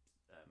 basically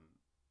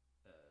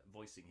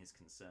voicing his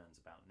concerns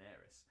about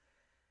Neris,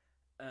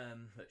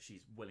 that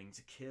she's willing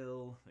to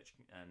kill,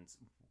 and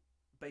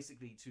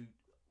basically to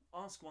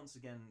ask once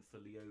again for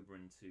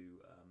Leobrin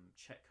to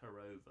check her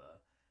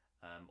over,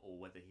 or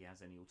whether he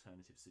has any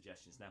alternative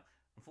suggestions. Now,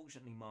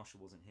 unfortunately,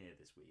 Marshall wasn't here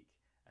this week,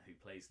 who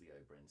plays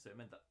Leobrin, so it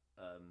meant that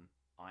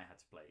I had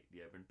to play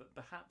Leobrin, but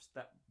perhaps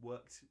that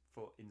worked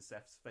in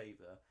Seth's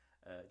favour,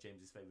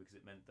 James's favour, because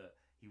it meant that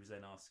he was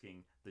then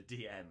asking the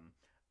DM,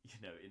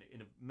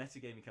 in a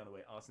metagaming kind of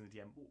way, asking the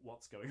DM,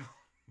 what's going on?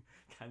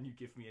 Can you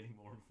give me any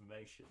more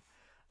information?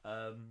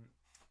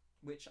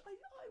 Which I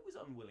was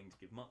unwilling to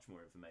give much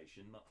more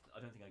information. I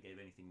don't think I gave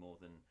anything more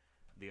than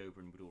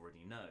Leobrin would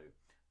already know.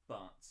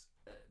 But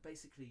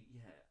basically,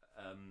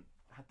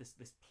 had this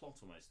plot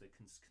almost, they're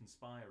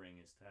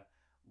conspiring as to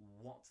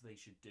what they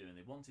should do. And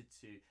they wanted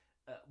to...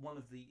 one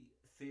of the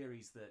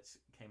theories that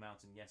came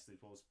out, and yes, it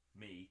was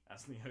me,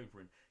 as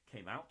Leobrin,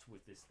 came out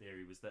with this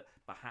theory, was that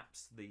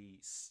perhaps the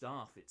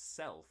staff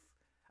itself...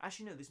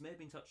 Actually, no, this may have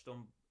been touched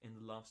on in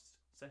the last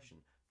session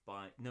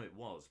by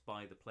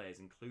the players,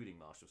 including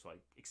Marshall, so I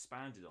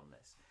expanded on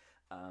this,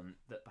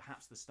 that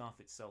perhaps the staff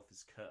itself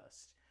is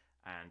cursed,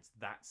 and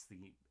that's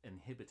the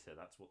inhibitor,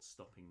 that's what's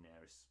stopping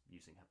Neris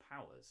using her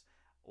powers,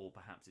 or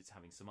perhaps it's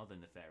having some other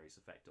nefarious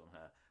effect on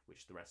her,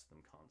 which the rest of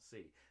them can't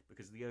see.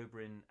 Because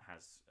Leobrin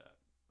has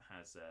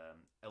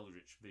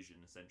Eldritch Vision,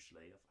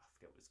 essentially. I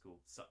forget what it's called.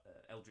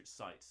 Eldritch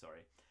Sight,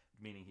 sorry,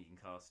 meaning he can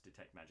cast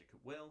Detect Magic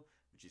at will,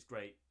 which is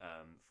great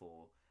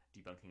for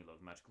debunking a lot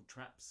of magical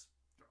traps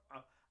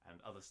and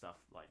other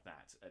stuff like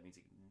that. It means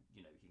he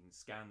can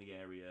scan the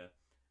area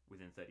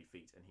within 30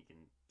 feet, and he can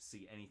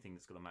see anything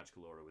that's got a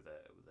magical aura with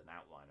an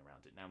outline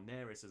around it. Now,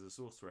 Neris, as a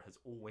sorcerer, has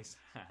always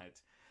had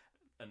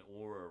an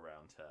aura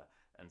around her,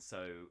 and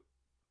so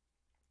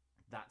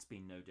that's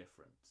been no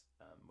different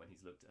when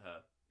he's looked at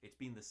her. It's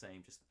been the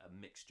same, just a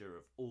mixture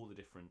of all the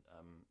different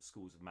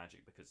schools of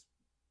magic, because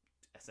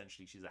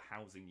essentially she's a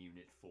housing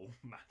unit for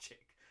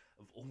magic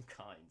of all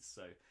kinds.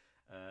 So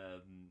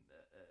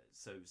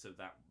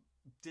that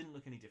didn't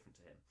look any different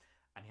to him.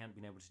 And he hadn't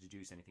been able to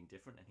deduce anything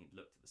different, and he'd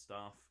looked at the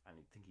staff, and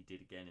I think he did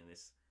again in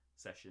this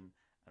session,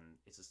 and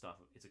it's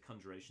a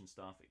conjuration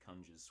staff. It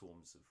conjures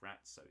swarms of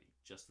rats, so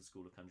just the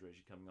school of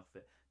conjuration coming off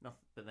it.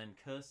 Nothing, but then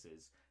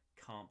curses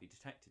can't be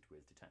detected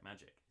with Detect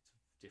Magic.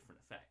 It's a different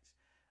effect.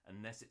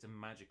 Unless it's a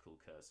magical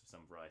curse of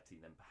some variety,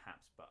 then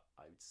perhaps, but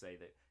I would say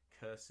that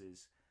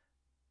curses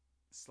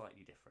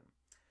slightly different.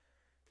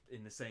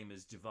 In the same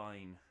as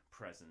divine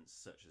presence,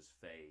 such as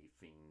fae,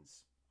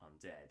 fiends,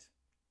 undead,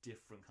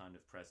 different kind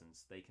of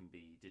presence. They can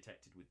be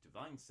detected with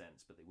divine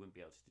sense, but they wouldn't be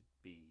able to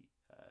be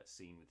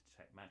seen with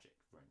Detect Magic,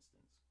 for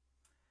instance.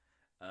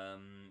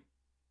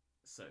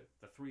 So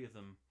the three of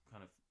them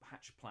kind of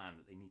hatch a plan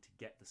that they need to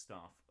get the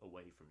staff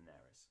away from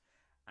Neris.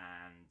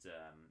 And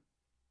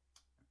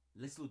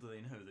little do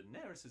they know that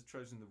Neris has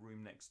chosen the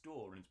room next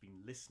door and has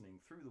been listening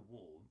through the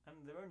wall, and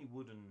they're only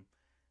wooden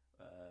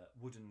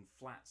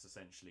flats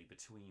essentially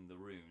between the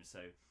rooms, so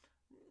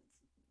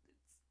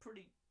it's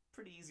pretty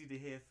easy to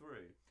hear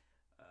through.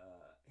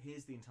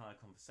 Here's the entire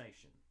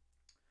conversation,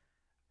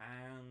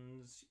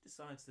 and she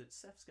decides that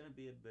Seth's going to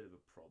be a bit of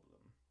a problem.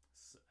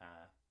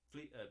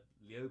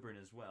 Leobrin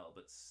as well,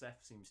 but Seth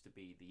seems to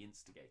be the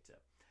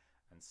instigator,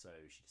 and so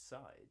she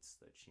decides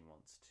that she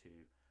wants to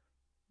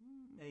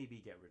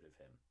maybe get rid of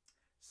him.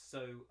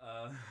 So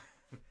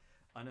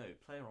I know,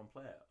 player on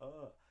player,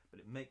 but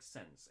it makes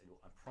sense.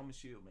 I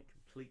promise you, it'll make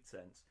complete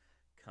sense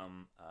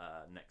come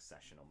next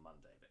session on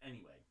Monday. But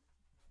anyway,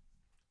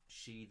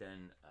 she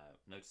then,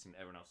 noticing that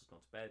everyone else has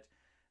gone to bed,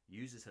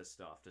 uses her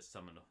staff to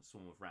summon a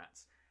swarm of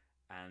rats,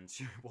 and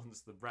she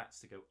wants the rats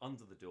to go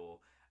under the door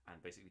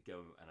and basically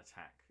go and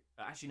attack.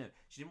 Actually, no,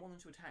 she didn't want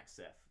them to attack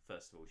Seth,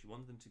 first of all. She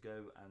wanted them to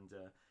go and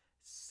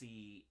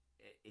see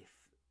if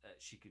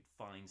she could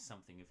find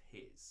something of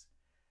his.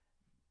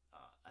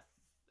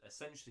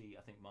 Essentially,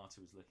 I think Marta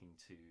was looking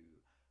to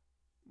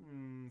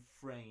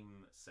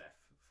frame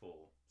Seth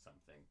for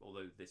something,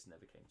 although this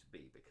never came to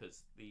be,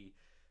 because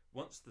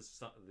once the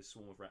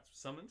swarm of rats was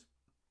summoned,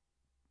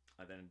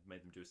 I then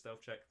made them do a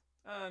stealth check,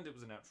 and it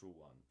was a natural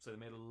one. So they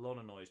made a lot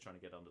of noise trying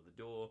to get under the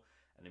door,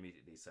 and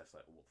immediately Seth's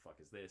like, what the fuck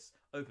is this?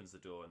 Opens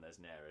the door, and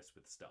there's Neris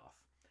with the staff.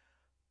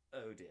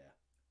 Oh dear.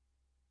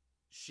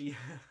 She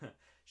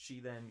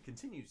then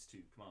continues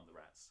to command the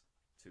rats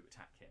to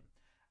attack him,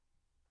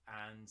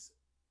 and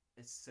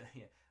it's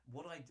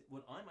what I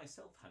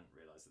myself hadn't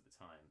realised at the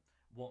time,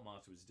 what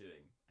Marta was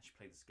doing, and she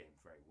played this game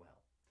very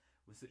well,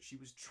 was that she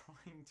was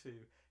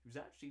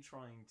actually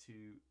trying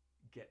to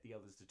get the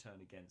others to turn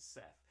against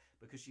Seth,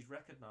 because she'd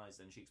recognised,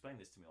 and she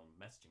explained this to me on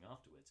messaging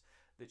afterwards,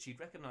 that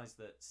she'd recognised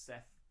that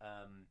Seth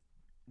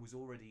was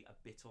already a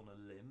bit on a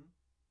limb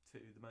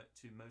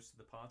to most of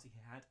the party.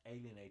 He had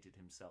alienated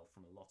himself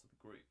from a lot of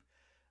the group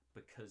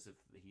because of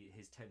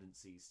his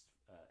tendencies,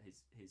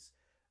 his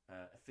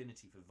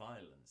affinity for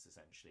violence,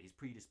 essentially, his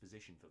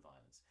predisposition for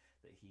violence,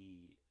 that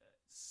he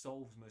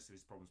solves most of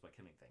his problems by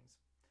killing things.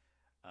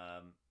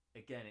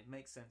 Again, it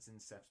makes sense in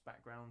Seth's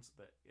background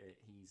that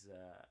he's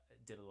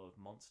did a lot of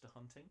monster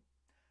hunting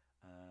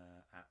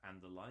and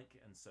the like,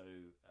 and so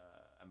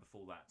and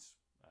before that,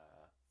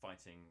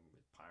 fighting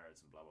with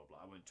pirates and blah blah blah.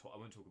 I won't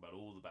talk about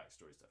all the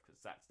backstory stuff,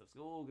 because that stuff's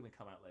all going to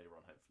come out later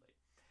on, hopefully.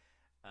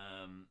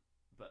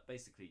 But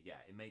basically,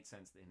 yeah, it made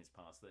sense that in his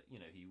past that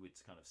he would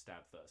kind of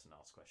stab first and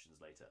ask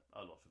questions later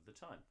a lot of the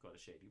time. Quite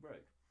a shady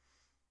rogue.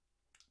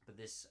 But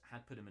this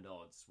had put him at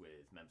odds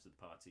with members of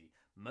the party,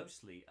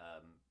 mostly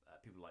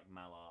people like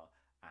Malar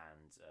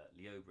and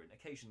Leobrin,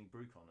 occasionally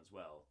Brucon as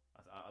well.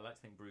 I like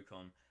to think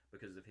Brucon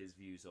because of his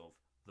views of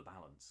the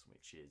balance,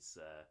 which is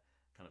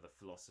kind of a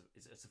philosophy.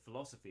 It's a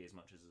philosophy as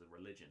much as a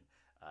religion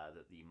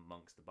that the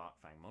monks, the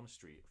Barkfang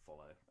Monastery,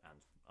 follow, and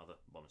other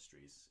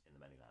monasteries in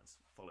the Manylands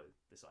follow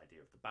this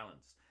idea of the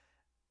balance.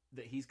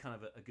 That he's kind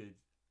of a good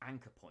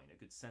anchor point, a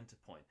good center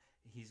point.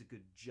 He's a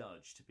good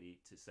judge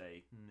to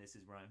say this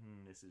is right,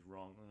 this is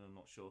wrong, I'm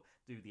not sure.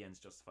 Do the ends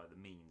justify the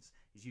means?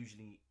 He's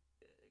usually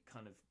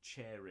kind of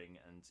chairing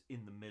and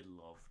in the middle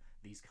of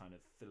these kind of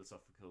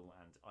philosophical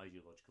and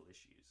ideological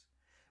issues,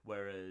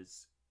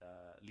 whereas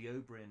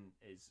Leobrin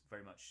is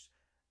very much.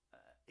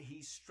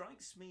 He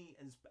strikes me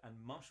as, and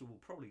Marshall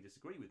will probably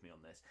disagree with me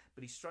on this,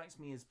 but he strikes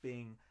me as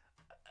being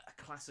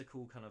a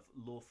classical kind of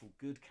lawful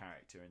good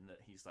character, in that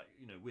he's like,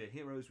 we're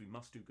heroes, we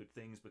must do good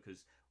things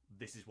because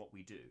this is what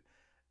we do.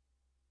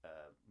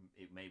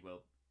 It may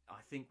well.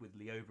 I think with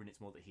Leoberon,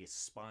 it's more that he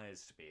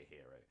aspires to be a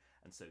hero,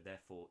 and so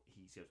therefore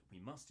he says, "We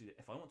must do it.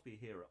 If I want to be a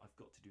hero, I've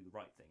got to do the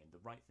right thing, and the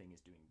right thing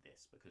is doing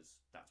this because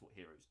that's what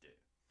heroes do."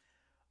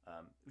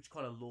 Which is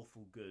quite a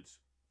lawful good,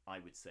 I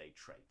would say,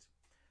 trait.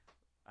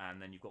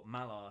 And then you've got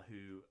Malar,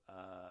 who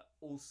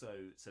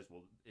also says,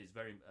 well, is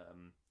very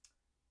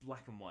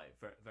black and white,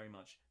 very, very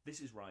much.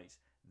 This is right,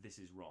 this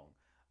is wrong.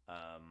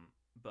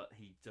 But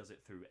he does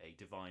it through a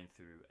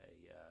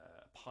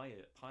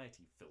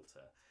piety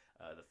filter.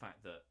 The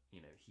fact that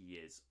he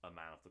is a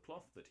man of the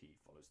cloth, that he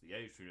follows the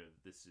age.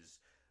 This is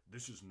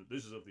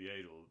of the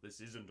age, or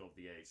this isn't of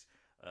the age,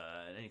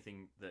 and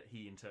anything that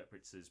he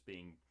interprets as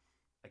being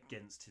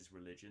against his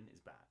religion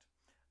is bad.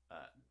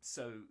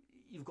 So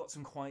you've got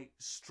some quite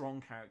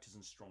strong characters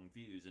and strong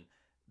views, and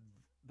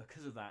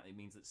because of that, it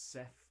means that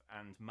Seth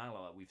and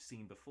Malar, we've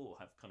seen before,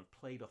 have kind of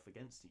played off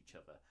against each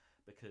other,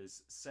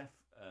 because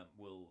Seth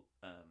will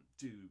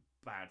do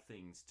bad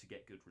things to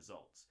get good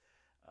results,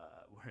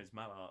 whereas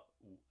Malar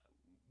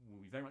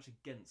will be very much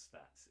against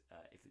that.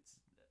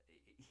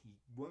 He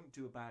won't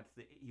do a bad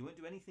thing. He won't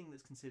do anything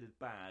that's considered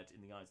bad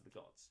in the eyes of the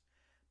gods,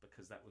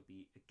 because that would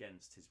be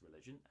against his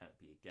religion and it'd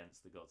be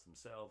against the gods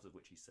themselves of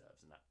which he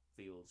serves, and that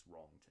feels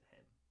wrong to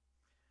him.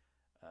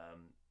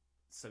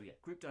 So yeah,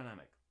 group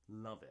dynamic,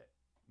 love it.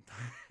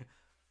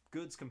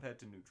 Goods compared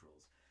to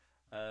neutrals.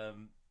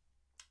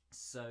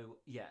 So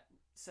yeah,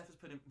 Seth has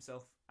put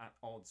himself at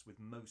odds with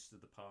most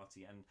of the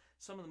party, and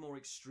some of the more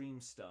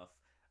extreme stuff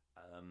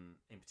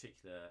in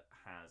particular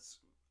has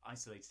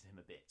isolated him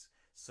a bit.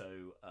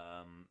 So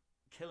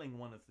killing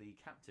one of the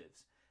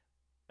captives,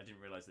 I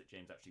didn't realise that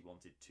James actually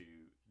wanted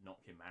to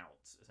knock him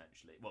out,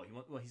 essentially.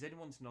 He said he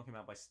wanted to knock him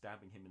out by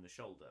stabbing him in the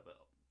shoulder, but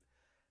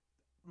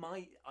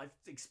I've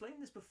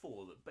explained this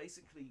before, that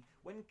basically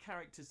when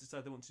characters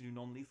decide they want to do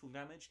non-lethal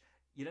damage,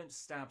 you don't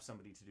stab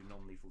somebody to do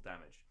non-lethal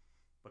damage.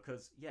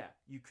 Because, yeah,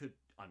 you could,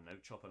 I don't know,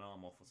 chop an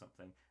arm off or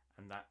something,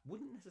 and that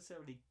wouldn't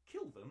necessarily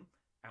kill them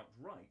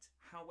outright.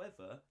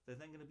 However, they're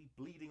then going to be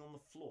bleeding on the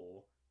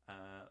floor,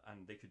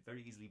 and they could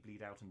very easily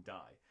bleed out and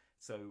die.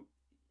 So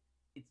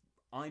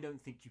I don't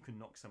think you can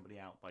knock somebody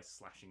out by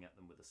slashing at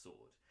them with a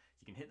sword.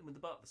 You can hit them with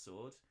the butt of the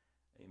sword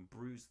and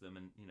bruise them,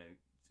 and a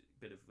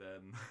bit of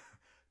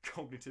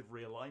cognitive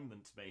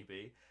realignment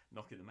maybe,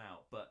 knocking them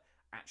out. But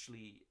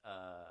actually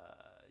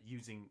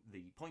using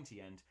the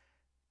pointy end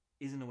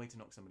isn't a way to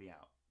knock somebody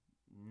out.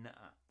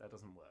 Nah, that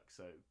doesn't work.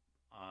 So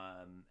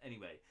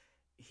anyway,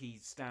 he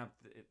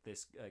stabbed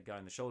this guy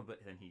in the shoulder,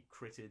 but then he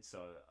critted,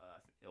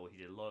 or he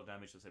did a lot of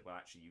damage. So I said, well,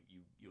 actually,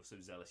 you're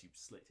so zealous, you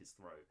slit his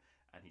throat,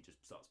 and he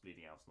just starts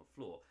bleeding out on the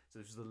floor. So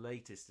this was the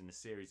latest in a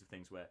series of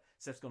things where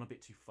Seth's gone a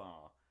bit too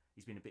far.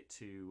 He's been a bit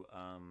too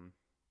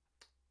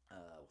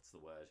what's the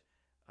word?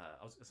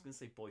 I was going to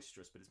say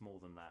boisterous, but it's more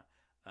than that.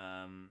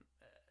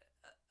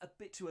 A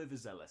bit too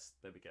overzealous.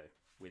 There we go,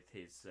 with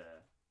his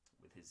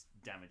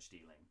damage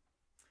dealing.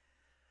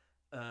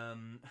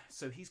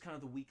 So he's kind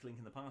of the weak link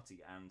in the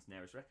party, and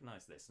Neris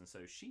recognised this, and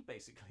so she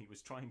basically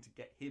was trying to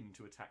get him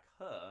to attack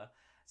her,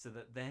 so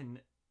that then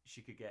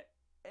she could get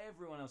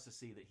everyone else to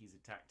see that he's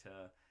attacked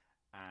her,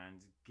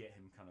 and get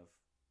him kind of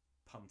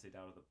punted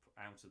out of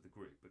the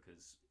group,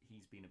 because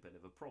he's been a bit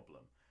of a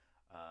problem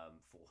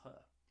for her.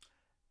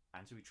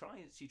 And so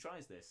she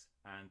tries this,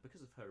 and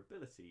because of her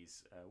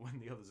abilities, when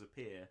the others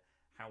appear,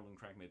 Howl and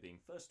Cragmere being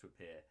first to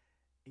appear,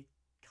 it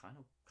kind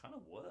of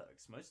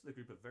works. Most of the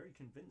group are very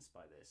convinced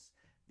by this.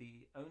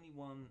 The only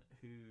one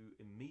who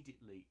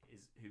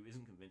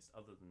isn't convinced,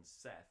 other than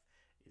Seth,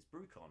 is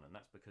Brucon, and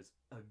that's because,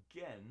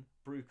 again,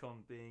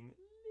 Brucon, being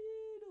a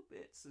little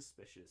bit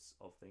suspicious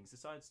of things,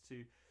 decides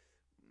to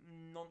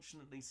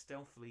nonchalantly,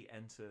 stealthily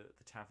enter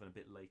the tavern a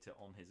bit later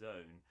on his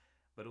own,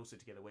 but also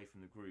to get away from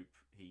the group.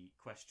 He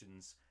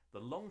questions the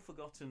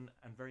long-forgotten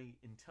and very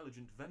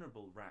intelligent,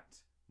 venerable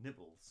rat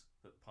Nibbles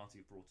that the party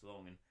have brought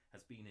along, and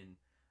has been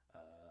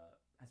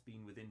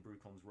within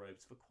Brucon's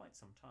robes for quite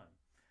some time.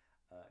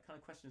 Kind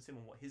of questions him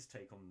on what his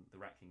take on the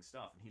Rat King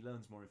staff, and he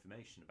learns more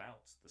information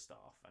about the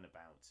staff and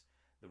about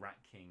the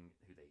Rat King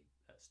who they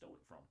stole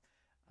it from.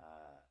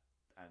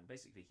 And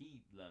basically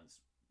he learns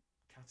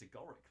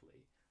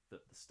categorically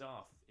that the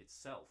staff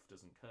itself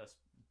doesn't curse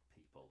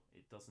people.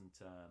 It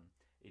doesn't.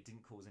 It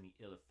didn't cause any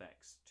ill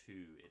effects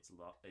to its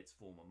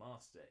former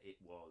master. It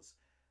was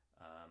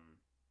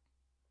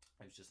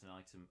just an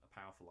item, a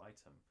powerful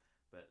item,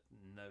 but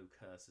no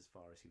curse as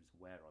far as he was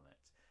aware on it.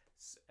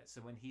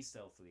 So when he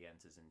stealthily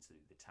enters into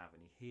the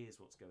tavern, he hears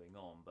what's going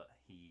on, but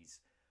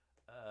he's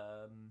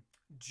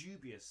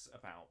dubious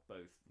about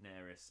both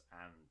Neris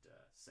and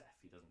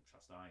Seth. He doesn't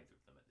trust either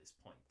of them at this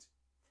point.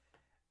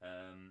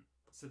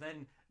 So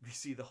then we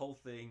see the whole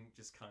thing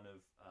just kind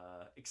of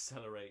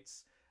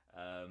accelerates.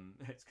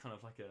 It's kind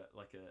of like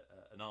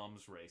an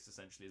arms race,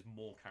 essentially, as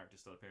more characters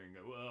start appearing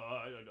and go,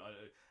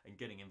 and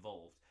getting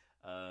involved.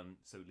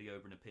 So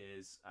Leoberon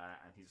appears,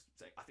 and he's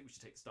saying, I think we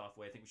should take the staff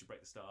away, I think we should break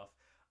the staff.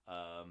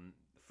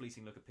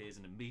 Fleeting Look appears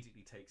and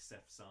immediately takes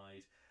Seth's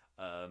side.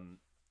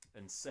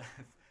 And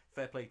Seth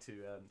fair play to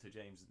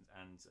James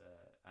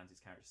and his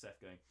character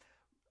Seth going,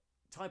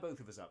 tie both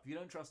of us up. If you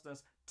don't trust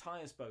us,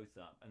 tie us both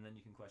up, and then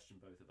you can question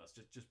both of us,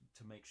 just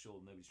to make sure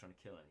nobody's trying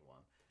to kill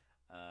anyone.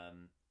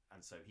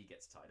 And so he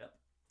gets tied up,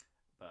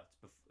 but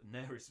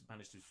Nerys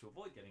manages to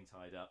avoid getting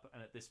tied up,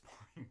 and at this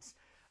point,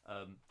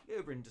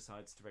 Oberyn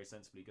decides to very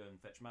sensibly go and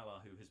fetch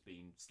Malar, who has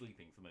been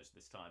sleeping for most of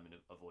this time and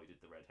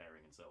avoided the red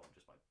herring and so on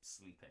just by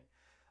sleeping.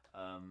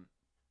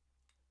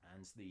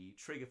 And the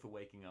trigger for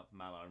waking up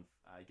Malar, and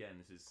again,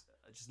 this is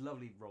just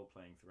lovely role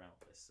playing throughout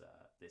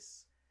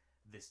this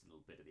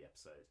little bit of the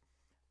episode.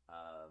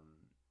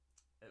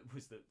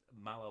 Was that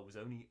Malar was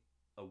only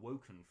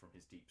awoken from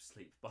his deep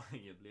sleep by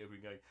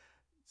Oberyn going,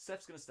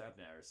 Seth's going to stab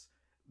Nerys.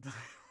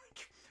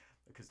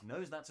 Because he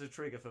knows that's a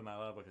trigger for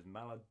Malar, because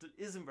Malar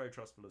isn't very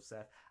trustful of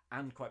Seth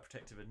and quite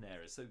protective of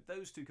Nerys. So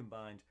those two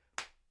combined,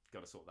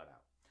 got to sort that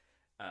out.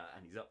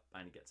 And he's up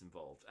and he gets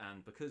involved.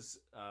 And because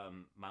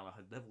Malar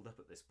had leveled up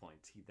at this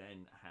point, he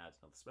then had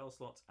another spell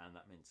slot, and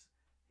that meant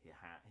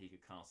he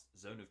could cast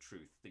Zone of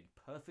Truth, the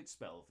perfect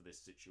spell for this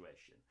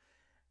situation.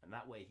 And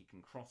that way he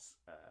can cross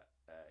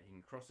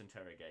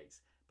interrogate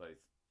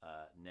both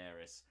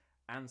Nerys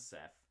and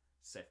Seth.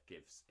 Seth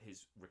gives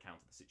his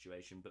recount of the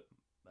situation, but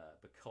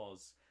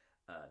because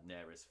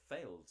Nerys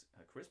failed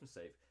her charisma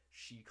save,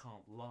 she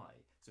can't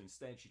lie. So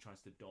instead she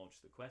tries to dodge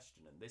the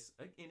question, and this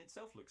in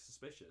itself looks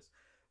suspicious.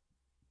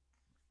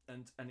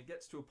 And it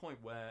gets to a point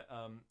where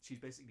she's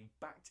basically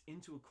backed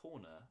into a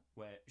corner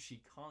where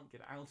she can't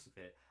get out of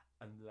it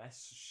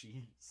unless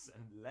she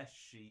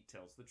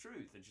tells the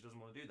truth, and she doesn't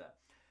want to do that.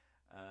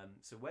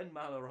 So when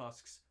Malar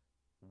asks,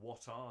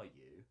 "What are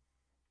you?"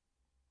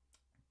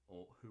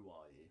 or "Who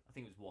are you?" I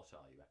think it was "What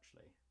are you?"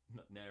 actually.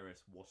 Not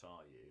Nerys, "What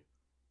are you?"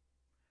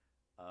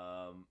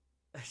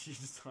 She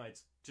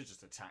decides to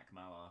just attack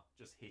Malar,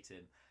 just hit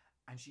him,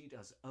 and she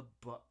does a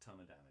butt ton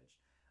of damage.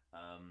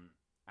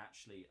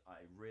 Actually, I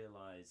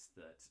realised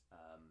that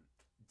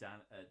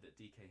that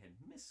DK had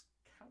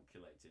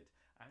miscalculated.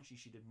 Actually,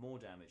 she did more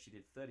damage. She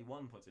did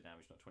 31 points of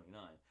damage, not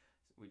 29,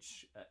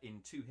 which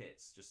in 2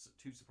 hits, just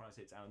 2 surprise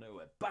hits out of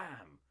nowhere.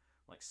 Bam!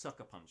 Like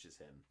sucker punches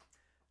him.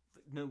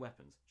 No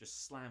weapons,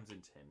 just slams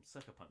into him,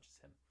 sucker punches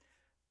him.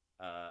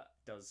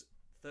 Does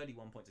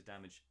 31 points of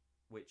damage,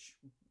 which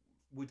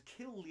would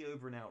kill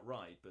Leoberon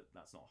outright, but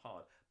that's not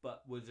hard.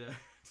 But would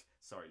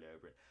sorry,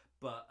 Leoberon.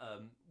 But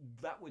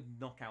that would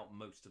knock out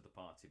most of the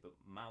party. But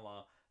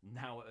Malar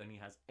now only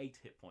has 8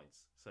 hit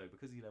points. So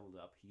because he leveled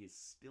up, he is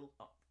still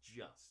up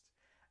just.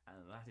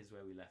 And that is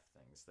where we left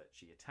things. That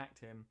she attacked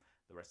him.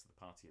 The rest of the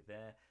party are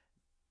there.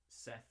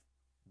 Seth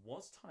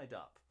was tied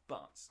up.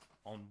 But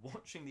on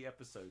watching the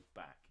episode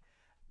back,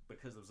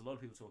 because there was a lot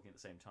of people talking at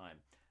the same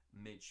time,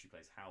 Midge, who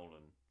plays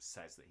Howland,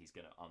 says that he's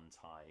going to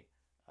untie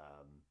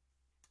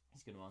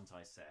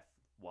Seth,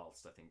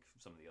 whilst I think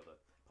some of the other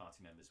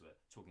party members were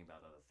talking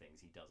about other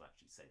things. He does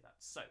actually say that.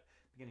 So,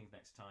 beginning of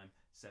next time,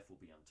 Seth will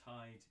be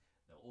untied.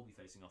 They'll all be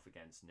facing off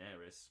against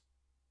Nerys.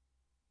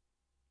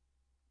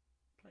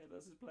 Player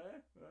versus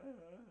player.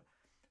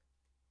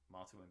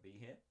 Martin won't be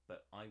here,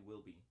 but I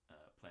will be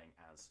playing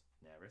as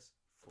Nerys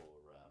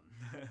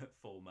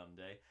for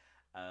Monday.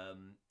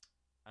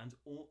 And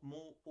all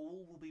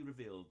will be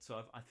revealed.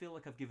 So I feel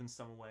like I've given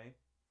some away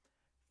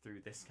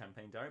through this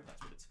campaign diary.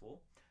 That's what it's for.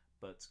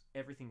 But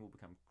everything will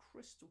become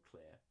crystal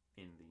clear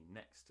in the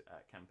next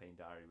campaign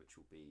diary, which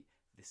will be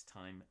this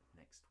time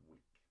next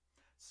week.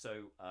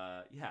 So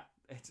yeah,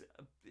 it's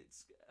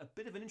a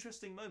bit of an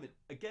interesting moment.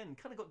 Again,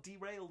 kind of got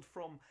derailed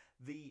from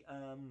the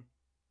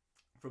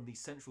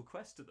central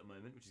quest at the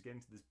moment, which is getting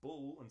to this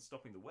ball and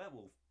stopping the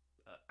werewolf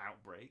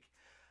outbreak.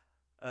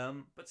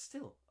 But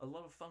still, a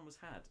lot of fun was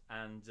had,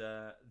 and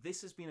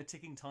this has been a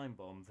ticking time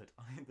bomb that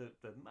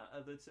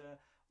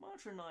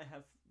Marta and I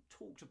have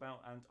talked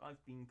about, and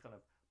I've been kind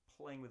of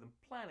playing with and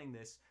planning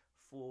this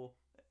for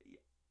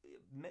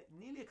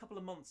nearly a couple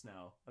of months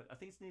now. I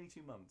think it's nearly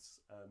 2 months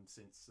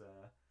since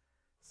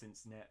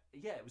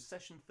it was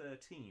session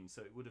 13,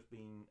 so it would have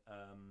been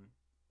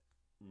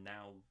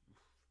now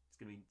it's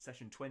going to be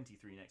session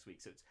 23 next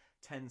week, so it's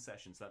 10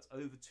 sessions. So that's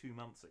over 2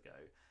 months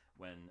ago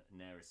when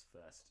Nerys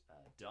first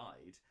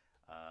died.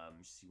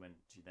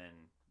 She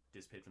then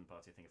disappeared from the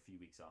party, I think, a few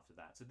weeks after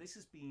that. So this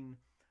has been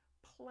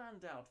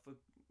planned out for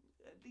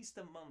at least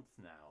a month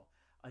now.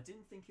 I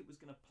didn't think it was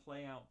going to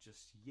play out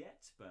just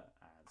yet, but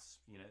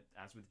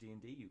as with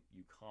D&D,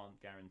 you can't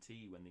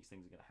guarantee when these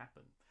things are going to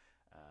happen.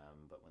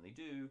 But when they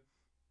do,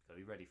 you've got to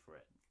be ready for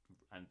it.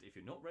 And if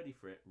you're not ready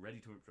for it, ready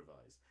to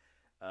improvise.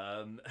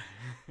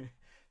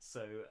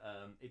 So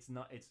it's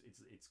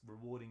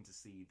rewarding to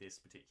see this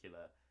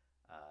particular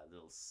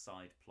little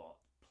side plot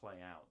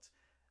play out.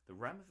 The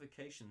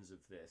ramifications of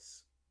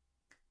this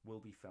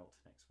will be felt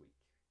next week,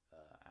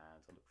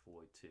 and I look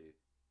forward to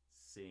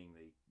seeing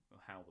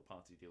how the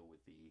party deal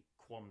with the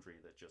quandary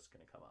that's just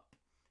going to come up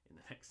in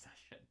the next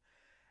session.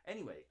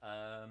 Anyway,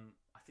 I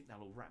think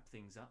that'll wrap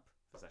things up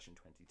for session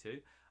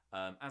 22.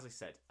 As I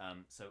said,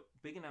 so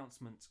big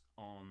announcement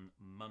on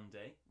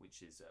Monday,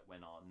 which is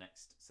when our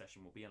next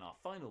session will be, and our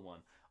final one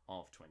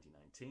of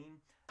 2019.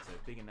 So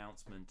big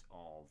announcement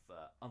of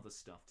other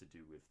stuff to do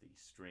with the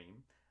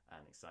stream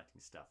and exciting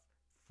stuff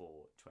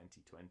for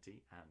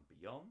 2020 and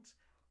beyond.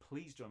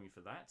 Please join me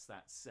for that.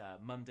 That's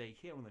Monday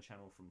here on the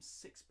channel from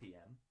 6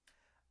 p.m.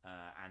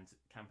 And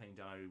Campaign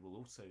Diary will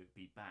also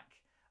be back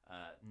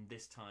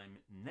this time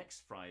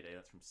next Friday.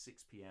 That's from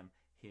 6 p.m.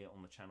 here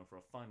on the channel for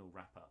a final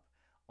wrap-up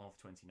of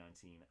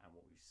 2019 and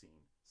what we've seen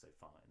so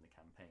far in the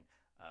campaign.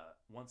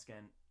 Once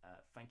again,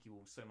 thank you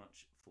all so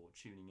much for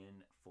tuning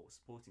in, for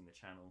supporting the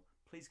channel.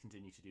 Please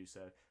continue to do so.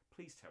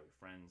 Please tell your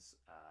friends.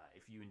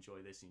 If you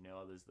enjoy this, you know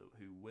others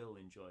who will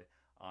enjoy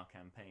our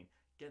campaign.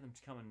 Get them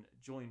to come and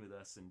join with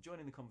us and join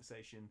in the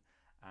conversation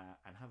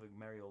and have a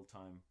merry old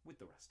time with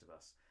the rest of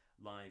us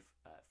live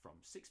from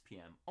 6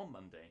 p.m. on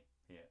Monday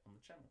here on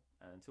the channel.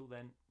 Until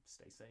then,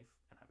 stay safe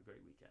and have a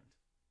great weekend.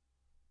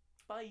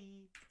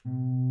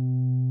 Bye!